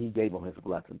 and he gave him his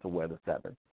blessing to wear the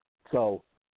 7. So,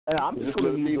 and I'm just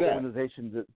going to use the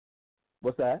organization that.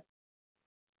 What's that?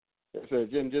 I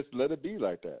said, Jim, just let it be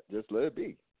like that. Just let it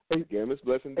be. Give him his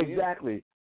blessing. Exactly.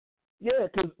 Yeah,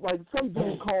 because like some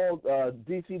dude called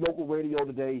D.C. local radio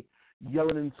today,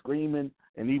 yelling and screaming,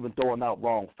 and even throwing out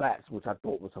wrong facts, which I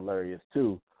thought was hilarious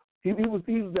too. He was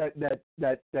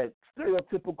that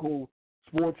stereotypical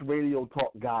sports radio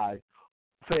talk guy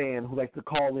fan who likes to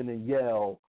call in and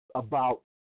yell about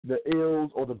the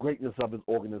ills or the greatness of his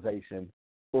organization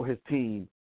or his team,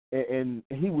 and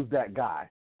he was that guy.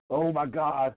 Oh my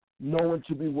God, no one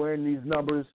should be wearing these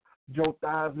numbers. Joe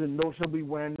Theismann, no should be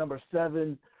wearing number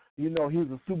 7. He was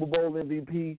a Super Bowl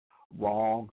MVP.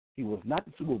 Wrong. He was not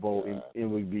the Super Bowl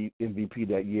MVP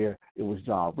that year. It was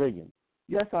John Riggins.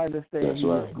 Yes, I understand he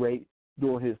was great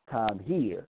during his time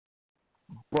here,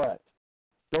 but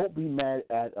don't be mad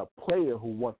at a player who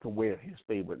wants to wear his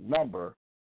favorite number.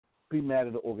 Be mad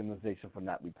at the organization for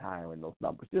not retiring those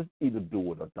numbers. Just either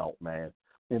do it or don't, man.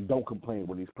 And don't complain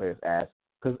when these players ask.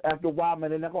 Because after a while,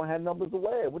 man, they're not going to have numbers to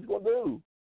wear. What you going to do?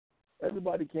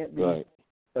 Everybody can't be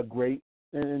a great,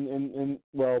 and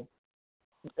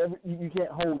you can't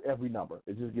hold every number.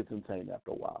 It just gets insane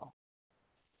after a while.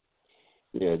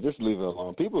 Yeah, just leave it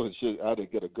alone. People should either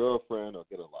get a girlfriend or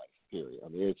get a life, period. I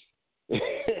mean,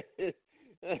 it's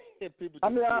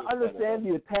I understand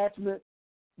the attachment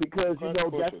because,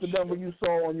 that's the number you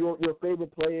saw on your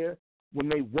favorite player when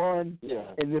they won.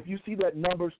 Yeah. And if you see that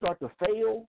number start to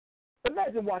fail,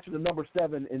 imagine watching the number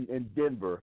 7 in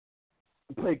Denver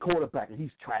play quarterback and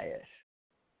he's trash.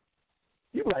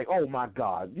 You're like, oh, my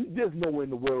God. There's no way in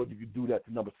the world you could do that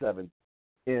to number 7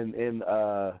 in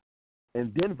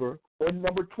Denver or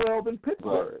number 12 in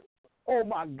Pittsburgh. Right. Oh,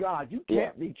 my God. You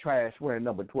can't be trash wearing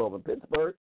number 12 in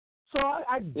Pittsburgh. So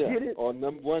I get it. Or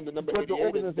number 1 to number 88 but the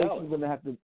organization's going to have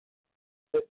to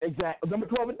 – number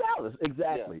 12 in Dallas.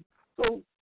 Exactly. Yeah. So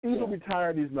either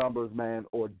retire these numbers, man,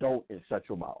 or don't and shut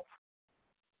your mouth.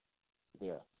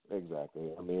 Yeah,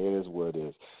 exactly. I mean, it is what it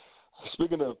is.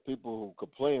 Speaking of people who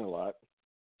complain a lot,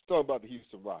 talk about the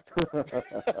Houston Rockets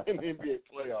in the NBA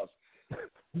playoffs.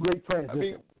 Great transition. I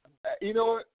mean, you know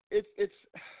what? It's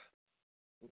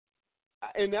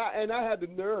and I had the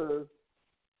nerve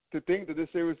to think that this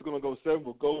series is going to go 7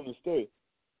 with Golden State.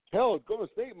 Hell, Golden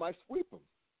State might sweep them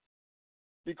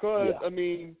because I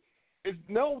mean, it's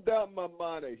no doubt in my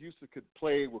mind that Houston could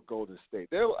play with Golden State.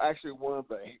 They're actually one of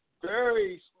the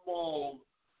very small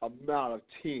amount of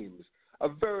teams, a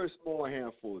very small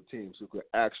handful of teams who could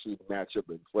actually match up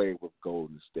and play with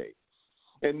Golden State.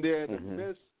 And they're in the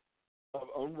midst of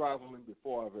unraveling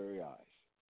before our very eyes.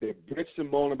 They bitched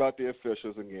and moaned about the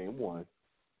officials in Game 1,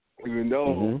 even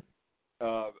though,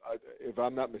 if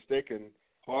I'm not mistaken,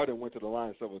 Harden went to the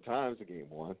line several times in Game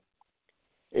 1.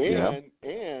 And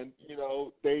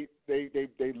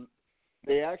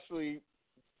they actually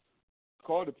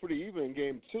called it pretty even in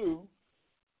Game 2,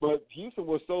 but Houston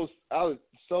was so out of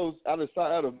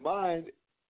sight, out of mind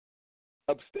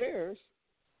upstairs.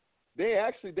 They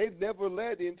never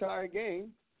led the entire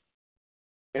game,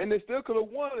 and they still could have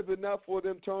won if it not for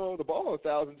them turning over the ball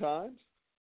 1,000 times.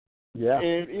 Yeah,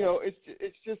 and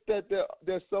it's just that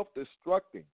they're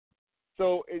self-destructing.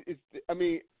 So it's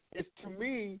to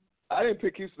me, I didn't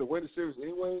pick Houston to win the series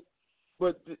anyway,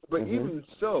 but even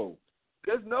so,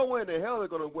 there's no way in the hell they're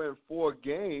going to win 4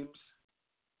 games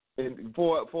and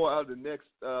 4 out of the next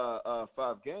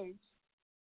 5 games.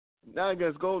 Now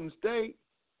against Golden State,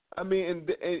 I mean,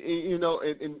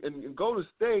 and Golden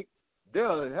State,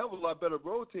 they're a hell of a lot better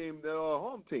road team than our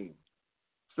home team.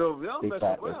 So if they don't mess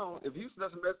around, if Houston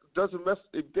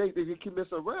if they keep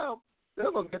messing around,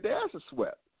 they're going to get their asses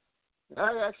swept.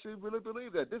 I actually really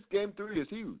believe that this Game 3 is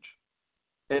huge.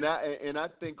 And I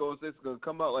think Golden State's going to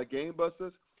come out like game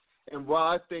busters. And while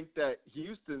I think that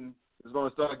Houston is going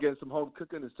to start getting some home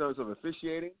cooking in terms of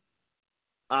officiating,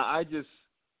 I just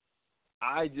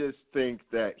think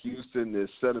that Houston has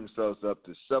set themselves up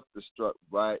to self-destruct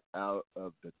right out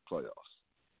of the playoffs,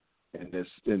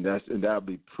 and that'll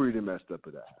be pretty messed up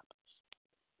if that happens.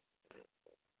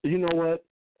 You know what?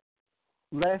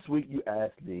 Last week you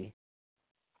asked me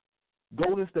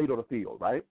Golden State or the field,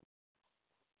 right?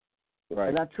 Right.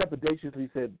 And I trepidatiously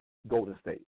said Golden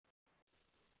State.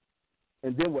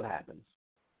 And then what happens?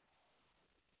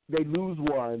 They lose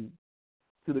one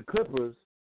to the Clippers,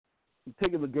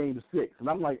 taking the game to 6. And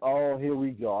I'm like, oh, here we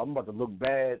go. I'm about to look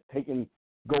bad taking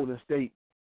Golden State,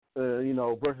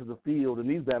 versus the field. And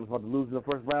these Bama's about to lose in the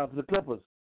first round to the Clippers.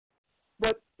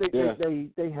 But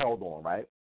they held on, right?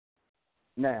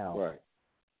 Now, right.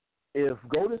 If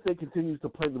Golden State continues to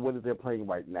play the way that they're playing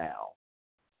right now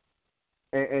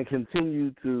and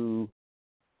continue to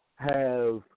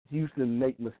have Houston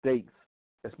make mistakes,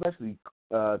 especially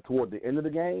toward the end of the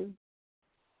game,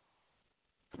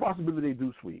 it's a possibility they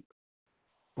do sweep.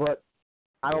 But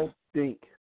I don't think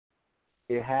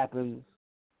it happens.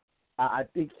 I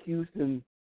think Houston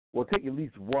will take at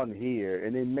least one here,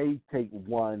 and they may take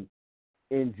one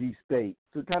in G State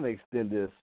to kind of extend this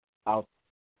out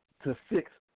to 6,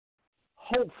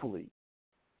 hopefully.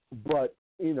 But,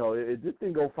 if this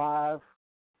thing go 5,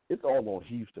 it's all on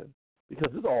Houston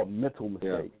because it's all mental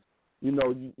mistakes. Yeah.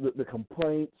 The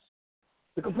complaints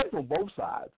on both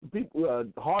sides. People,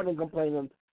 Harden complaining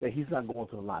that he's not going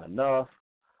to the line enough,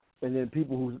 and then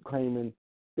people who's claiming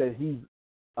that he's,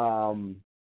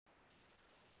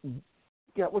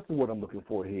 what's the word I'm looking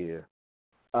for here?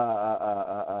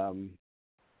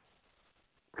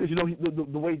 Because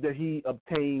the way that he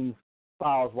obtains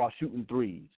fouls while shooting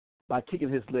threes by kicking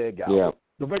his leg out. Yeah.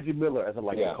 The Reggie Miller, as I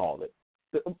like to call it.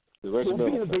 The Reggie Miller.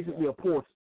 Being basically a poor,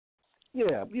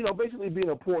 basically being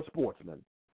a poor sportsman.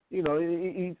 He's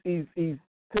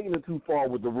taking it too far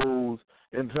with the rules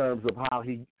in terms of how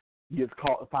he gets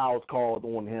fouls called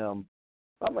on him.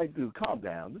 I'm like, dude, calm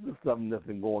down. This is something that's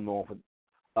been going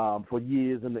on for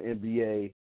years in the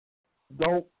NBA.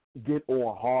 Don't get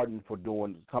on Harden for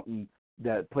doing something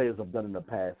that players have done in the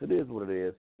past. It is what it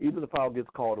is. Either the foul gets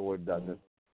called or it doesn't.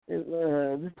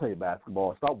 Just play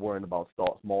basketball. Stop worrying about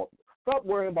Stop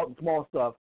worrying about the small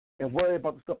stuff and worry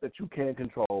about the stuff that you can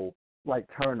control, like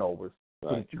turnovers, so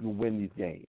that you can win these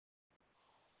games.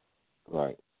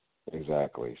 Right.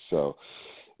 Exactly. So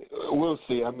we'll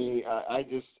see. I mean,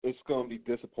 it's going to be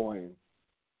disappointing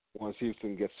once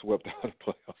Houston gets swept out of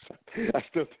the playoffs. I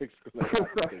still think it's going to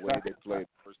happen the way they played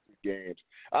the first 2 games.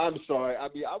 I'm sorry. I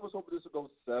mean, I was hoping this would go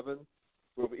 7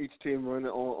 with each team running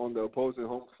on the opposing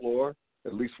home floor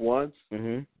at least once.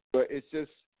 Mm-hmm. But it's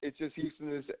just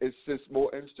Houston is just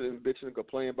more interested in bitching and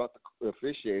complaining about the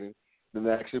officiating than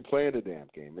actually playing the damn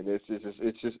game, and it's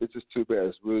just too bad.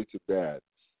 It's really too bad.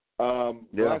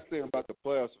 Last thing about the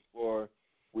playoffs before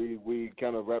we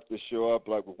kind of wrap this show up,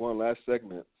 like with one last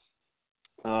segment.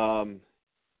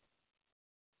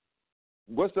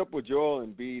 What's up with Joel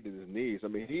Embiid and his knees? I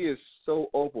mean, he is so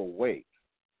overweight.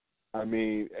 I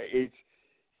mean, it's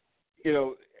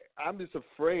I'm just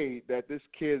afraid that this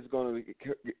kid's gonna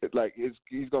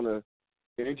he's gonna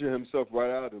injure himself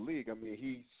right out of the league. I mean,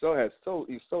 he's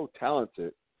so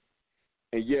talented,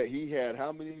 and yet he had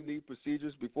how many knee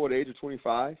procedures before the age of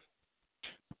 25?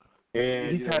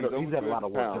 And he's had a lot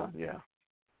of work done. Yeah.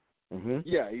 Mm-hmm.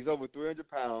 Yeah, he's over 300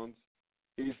 pounds.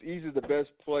 He's easily the best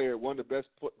player, one of the best,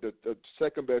 the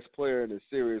second best player in the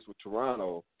series with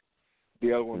Toronto.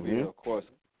 The other one being, of course,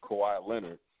 Kawhi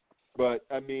Leonard. But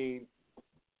I mean,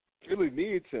 Philly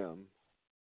needs him,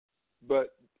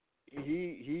 but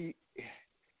he's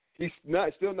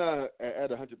still not at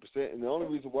 100%. And the only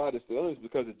reason why this is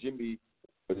because of Jimmy.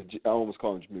 I almost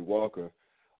call him Jimmy Walker.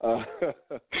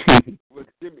 With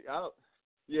Jimmy out,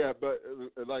 but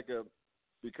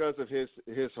because of his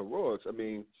heroics. I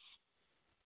mean,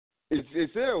 is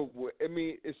there? I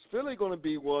mean, is Philly going to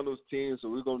be one of those teams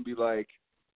where we're going to be like,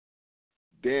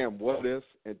 damn, what if?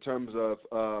 In terms of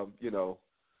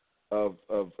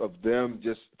of them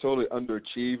just totally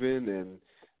underachieving and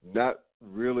not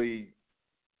really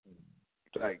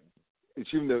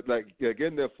achieving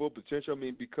getting their full potential. I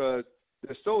mean, because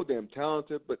they're so damn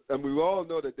talented, but we all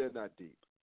know that they're not deep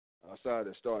outside of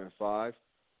the starting 5.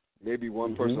 Maybe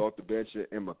one person off the bench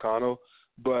in McConnell,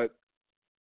 but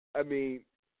I mean,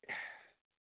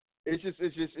 it's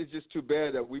just too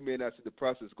bad that we may not see the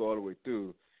process go all the way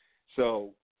through.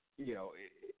 So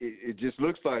it just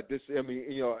looks like this. I mean,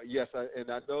 yes, I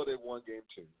know they won Game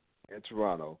 2 in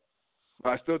Toronto, but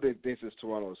I still think this is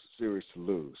Toronto's series to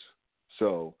lose.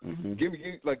 So give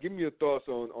me your thoughts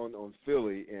on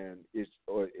Philly and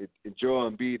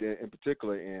Joel Embiid in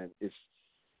particular, and is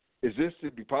this to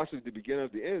be possibly the beginning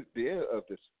of the end of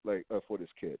this for this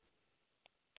kid?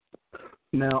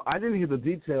 Now, I didn't hear the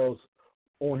details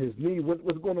on his knee.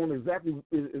 What's going on exactly?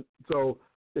 So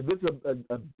if it's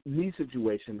a knee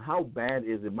situation, how bad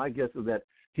is it? My guess is that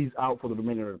he's out for the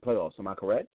remainder of the playoffs. Am I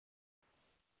correct?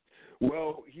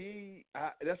 Well,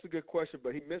 that's a good question,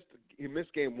 but he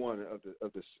missed game one of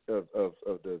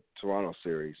the Toronto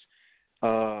series.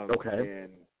 Okay. And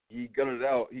he gutted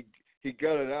out. He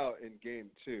gutted out in game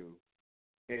two,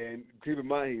 and keep in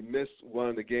mind he missed one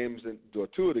of the games or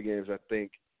two of the games, I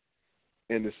think,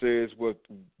 in the series with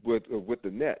the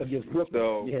Nets. Against Brooklyn.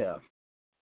 So, yeah.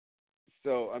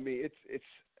 So I mean,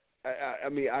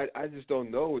 I just don't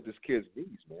know what this kid's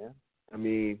needs, man. I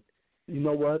mean, you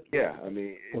know what? Yeah, I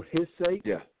mean, for his sake,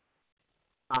 yeah.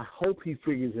 I hope he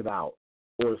figures it out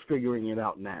or is figuring it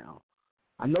out now.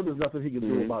 I know there's nothing he can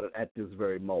do about it at this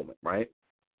very moment, right?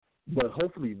 But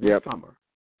hopefully this summer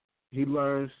he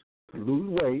learns to lose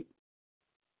weight,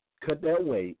 cut that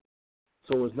weight,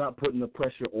 so it's not putting the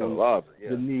pressure on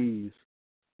the knees,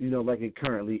 like it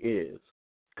currently is.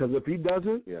 Because if he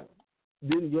doesn't,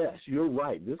 then yes, you're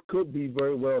right. This could be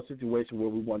very well a situation where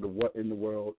we wonder what in the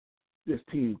world this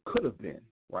team could have been,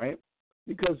 right?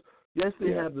 Because yes,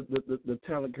 they have the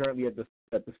talent currently at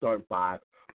the starting five.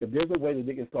 If there's a way that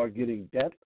they can start getting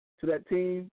depth to that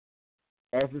team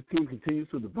as this team continues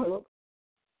to develop,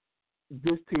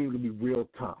 this team can be real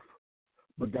tough.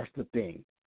 But that's the thing.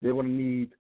 They're going to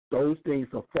need those things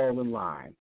to fall in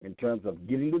line in terms of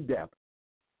getting the depth,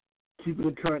 keeping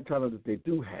the current talent that they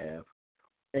do have,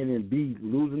 and then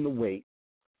losing the weight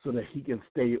so that he can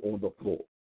stay on the floor.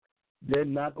 They're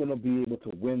not going to be able to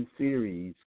win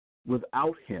series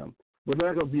without him. But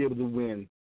they're not going to be able to win.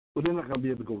 But they're not going to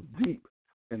be able to go deep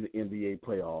in the NBA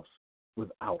playoffs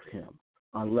without him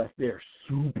unless they're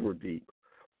super deep.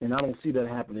 And I don't see that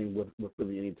happening with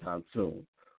Philly anytime soon.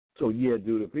 So, yeah,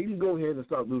 dude, if he can go ahead and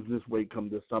start losing this weight come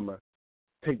this summer,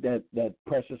 take that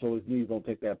pressure so his knees don't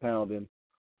take that pounding,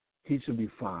 he should be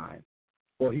fine.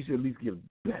 Or he should at least get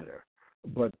better.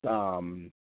 But,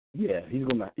 yeah, he's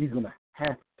gonna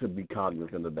have to be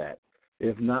cognizant of that.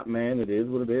 If not, man, it is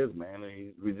what it is, man.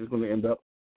 We're just going to end up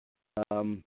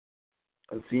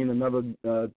seeing another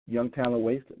young talent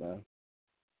wasted, man.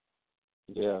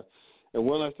 Yeah. And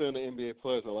one last thing in the NBA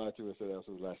playoffs, a lot of people said that was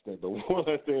his last thing, but one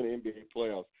last thing in the NBA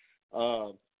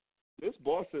playoffs. This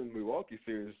Boston-Milwaukee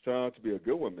series turned out to be a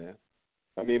good one, man.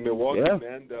 I mean, Milwaukee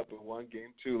manned up and won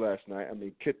game 2 last night. I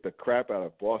mean, kicked the crap out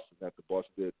of Boston after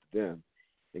Boston did to them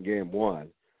in game 1.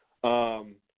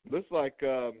 Looks like,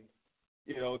 I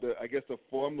guess the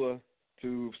formula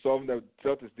to solving the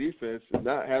Celtics defense is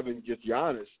not having just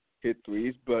Giannis hit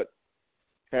threes, but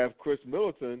have Chris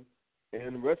Middleton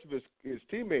and the rest of his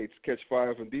teammates catch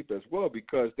fire from deep as well,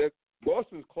 because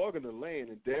Boston's clogging the lane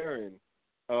and daring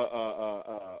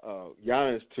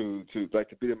Giannis to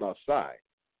beat him outside.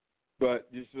 But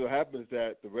it just so happens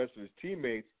that the rest of his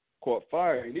teammates caught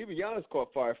fire, and even Giannis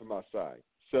caught fire from outside.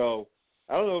 So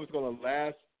I don't know if it's going to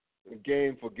last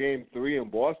game 3 in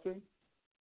Boston,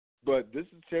 but this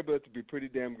is shaping up to be a pretty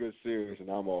damn good series, and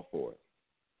I'm all for it.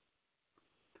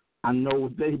 I know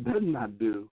what they better not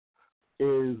do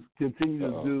is continue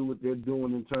to do what they're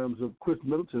doing in terms of Chris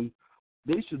Middleton.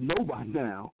 They should know by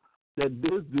now that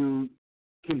this dude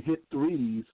can hit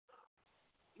threes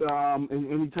in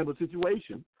any type of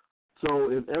situation. So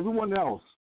if everyone else,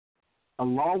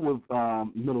 along with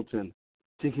Middleton,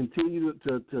 can continue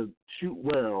to shoot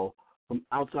well from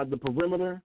outside the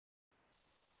perimeter,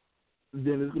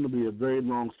 then it's going to be a very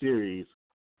long series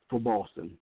for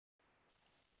Boston.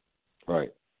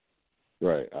 Right.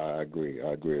 I agree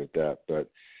with that, but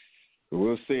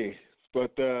we'll see.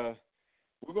 But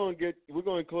we're going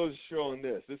to close the show on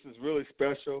this. This is really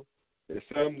special. It's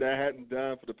something that I hadn't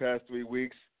done for the past 3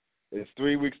 weeks. It's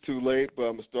 3 weeks too late, but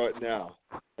I'm going to start now.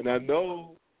 And I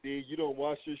know, D, you don't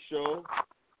watch this show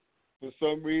for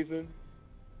some reason.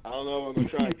 I don't know if I'm going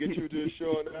to try and get you to the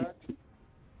show or not.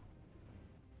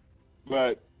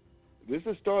 But this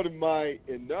is starting my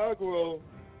inaugural,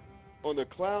 on the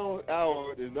Clown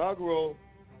Hour, the inaugural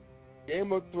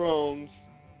Game of Thrones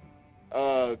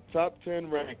top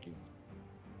 10 ranking.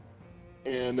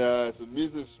 And so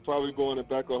music's probably going in the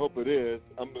back. I hope it is.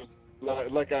 I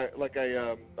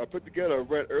put together a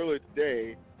read earlier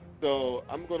today, so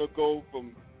I'm going to go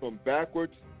from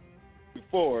backwards to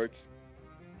forwards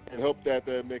and hope that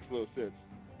makes a little sense.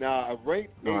 Now, I've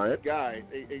ranked 8 guys,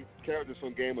 8 characters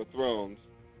from Game of Thrones.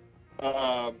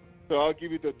 So I'll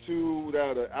give you the 2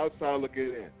 that are outside looking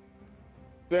in.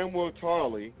 Samuel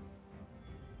Tarly,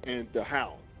 and the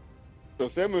Hound. So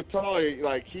Samuel Tully,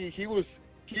 like he's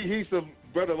a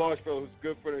brother Largefellow who's a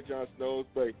good friend of Jon Snow's,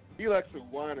 but he likes to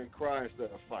whine and cry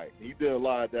instead of fight. He did a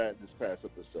lot of that in this past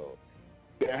episode.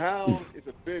 The Hound is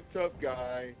a big tough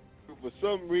guy who, for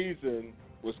some reason,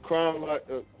 was crying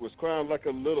like a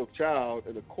little child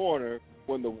in the corner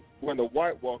when the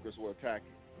White Walkers were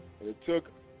attacking. And it took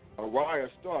Arya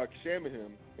Stark shaming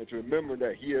him into remembering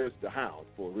that he is the Hound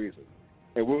for a reason.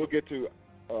 And we'll get to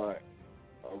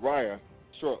Arya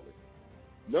shortly.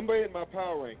 Number 8 in my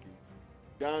power ranking,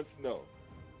 Jon Snow.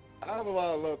 I have a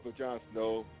lot of love for Jon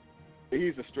Snow, but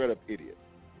he's a straight-up idiot.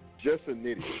 Just an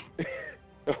idiot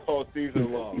all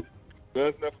season long. But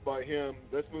that's enough about him.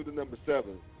 Let's move to number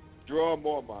 7, Jorah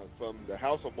Mormont from the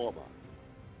House of Mormont.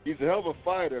 He's a hell of a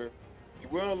fighter. He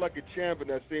went on like a champ in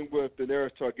that scene with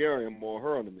Daenerys Targaryen, more on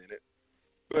her in a minute.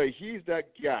 But he's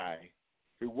that guy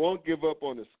who won't give up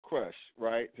on his crush,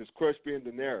 right? His crush being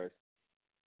Daenerys.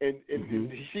 And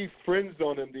she friends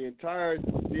on him the entire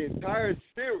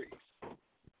series.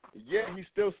 Yet he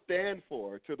still stands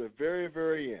for her to the very,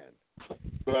 very end.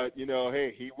 But,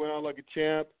 hey, he went on like a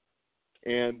champ,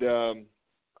 and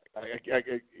I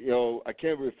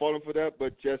can't really fault him for that,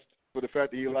 but just for the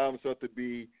fact that he allowed himself to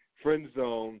be friend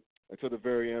zoned until the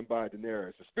very end by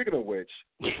Daenerys. So speaking of which,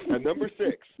 at number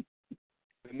 6,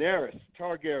 Daenerys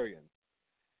Targaryen.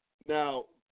 Now,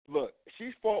 look,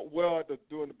 she fought well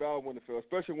during the Battle of Winterfell,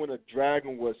 especially when a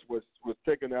dragon was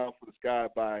taken out for the sky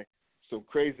by some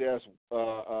crazy ass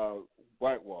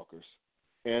White Walkers.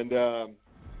 And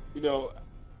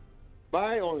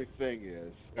my only thing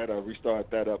is, I gotta restart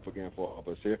that up again for all of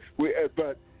us here.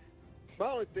 But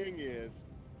my only thing is,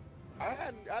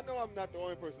 I know I'm not the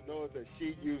only person who knows that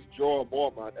she used Jorah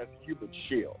Mormont as a human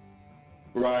shield,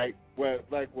 right? Like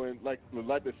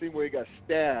the scene where he got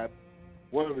stabbed,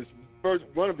 one of his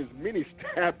many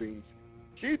stabbings,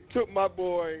 she took my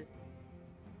boy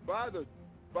by the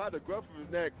gruff of his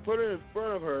neck, put it in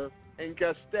front of her, and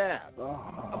got stabbed.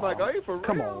 Oh, I'm like, are you for real?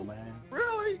 Come on, man.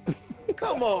 Really?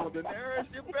 Come on, Daenerys,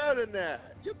 you're better than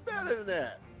that. You're better than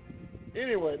that.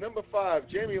 Anyway, number 5,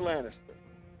 Jaime Lannister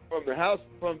from House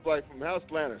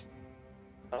Lannister,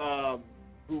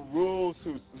 who rules,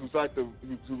 who's like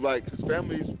his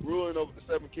family's ruling over the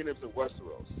 7 kingdoms of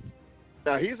Westeros.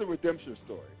 Now he's a redemption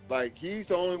story. Like he's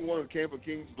the only one who came from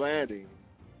King's Landing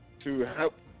to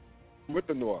help with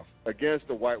the North against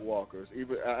the White Walkers,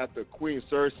 even after Queen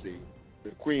Cersei,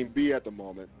 the Queen Bee at the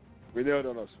moment,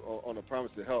 reneged on a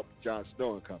promise to help Jon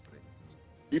Snow and company.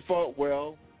 He fought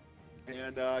well,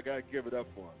 and I got to give it up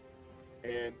for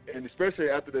him. And especially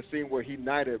after the scene where he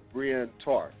knighted Brienne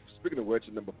Tarth. Speaking of which,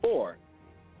 at number 4,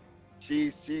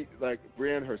 she like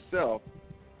Brienne herself,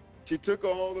 she took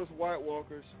all those White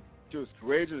Walkers. She was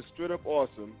courageous, straight up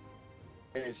awesome,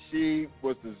 and she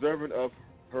was deserving of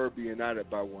her being knighted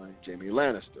by one Jaime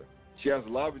Lannister. She has a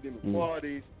lot of redeeming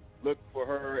qualities. Look for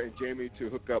her and Jaime to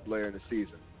hook up later in the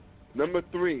season. Number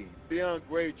 3, Theon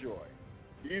Greyjoy.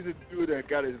 He's a dude that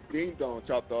got his ding dong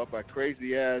chopped off by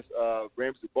crazy ass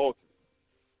Ramsay Bolton.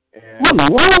 And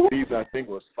season I think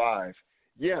was 5.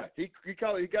 Yeah, he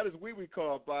got his wee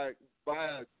called by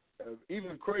a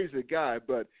even crazier guy.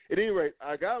 But at any rate,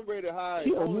 I got him rated high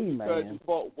only because he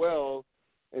fought well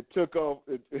and took off.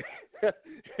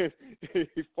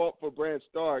 He fought for Bran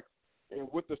Stark,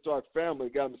 and with the Stark family,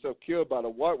 got himself killed by the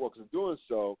White Walkers. In doing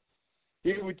so,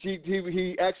 he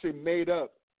actually made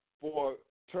up for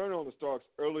turning on the Starks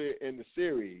earlier in the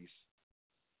series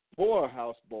for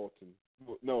House Bolton.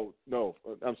 No,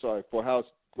 I'm sorry, for House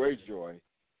Greyjoy,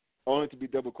 only to be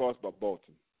double-crossed by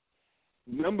Bolton.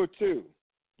 Number 2,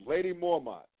 Lady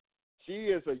Mormont. She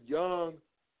is a young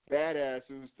badass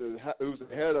who's the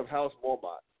head of House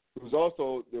Mormont, who's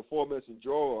also the aforementioned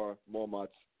Jorah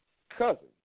Mormont's cousin.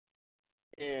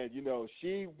 And,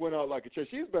 she went out like a chick.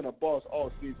 She's been a boss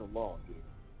all season long, dude.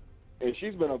 And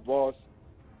she's been a boss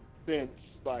since,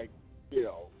 a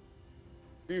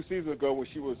few seasons ago when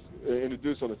she was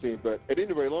introduced on the scene. But at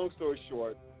any rate, long story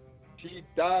short, she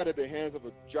died at the hands of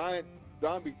a giant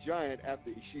zombie giant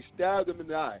after she stabbed him in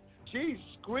the eye. She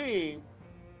screamed,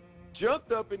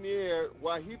 jumped up in the air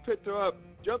while he picked her up,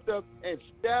 jumped up and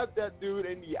stabbed that dude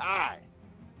in the eye.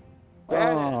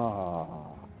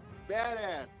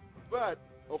 Badass. But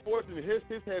unfortunately, his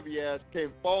heavy ass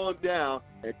came falling down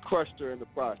and crushed her in the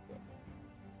process.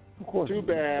 Of course. Too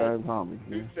bad.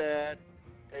 Too sad.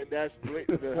 And that's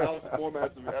the House of Mormont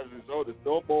as a result is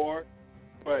no more.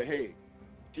 But hey,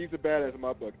 she's a badass in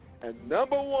my book. And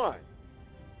number one,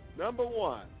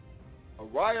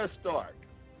 Arya Stark.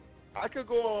 I could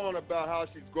go on about how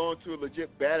she's grown to a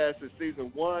legit badass in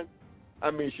season 1.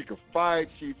 I mean, she can fight.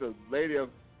 She's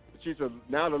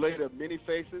now the lady of many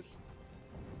faces.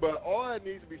 But all that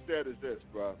needs to be said is this,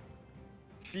 bro.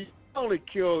 She not only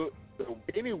killed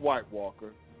any White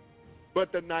Walker,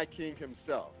 but the Night King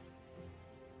himself.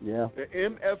 Yeah. The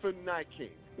MF Night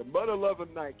King, the mother lover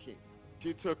Night King.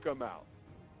 She took him out.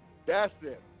 That's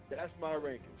it. That's my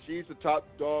ranking. She's the top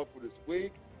dog for this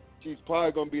week. She's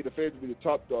probably going to be the favorite to be the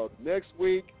top dog next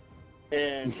week.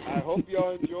 And I hope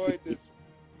y'all enjoyed this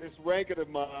ranking of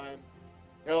mine.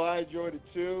 Hell, I enjoyed it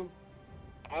too.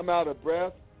 I'm out of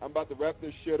breath. I'm about to wrap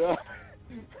this shit up.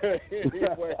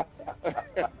 Anyway,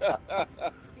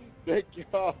 thank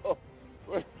y'all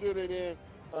for tuning in.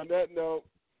 On that note,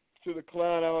 to the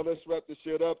Clown Hour, let's wrap this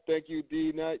shit up. Thank you,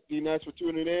 D-Nice, for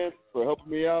tuning in, for helping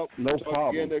me out. No Talk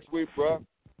problem. again next week, bro.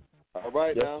 All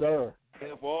right, yes, now. sir.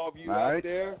 And for all of you All out right.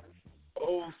 there,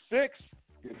 06,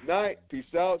 good night. Peace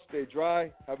out. Stay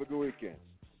dry. Have a good weekend.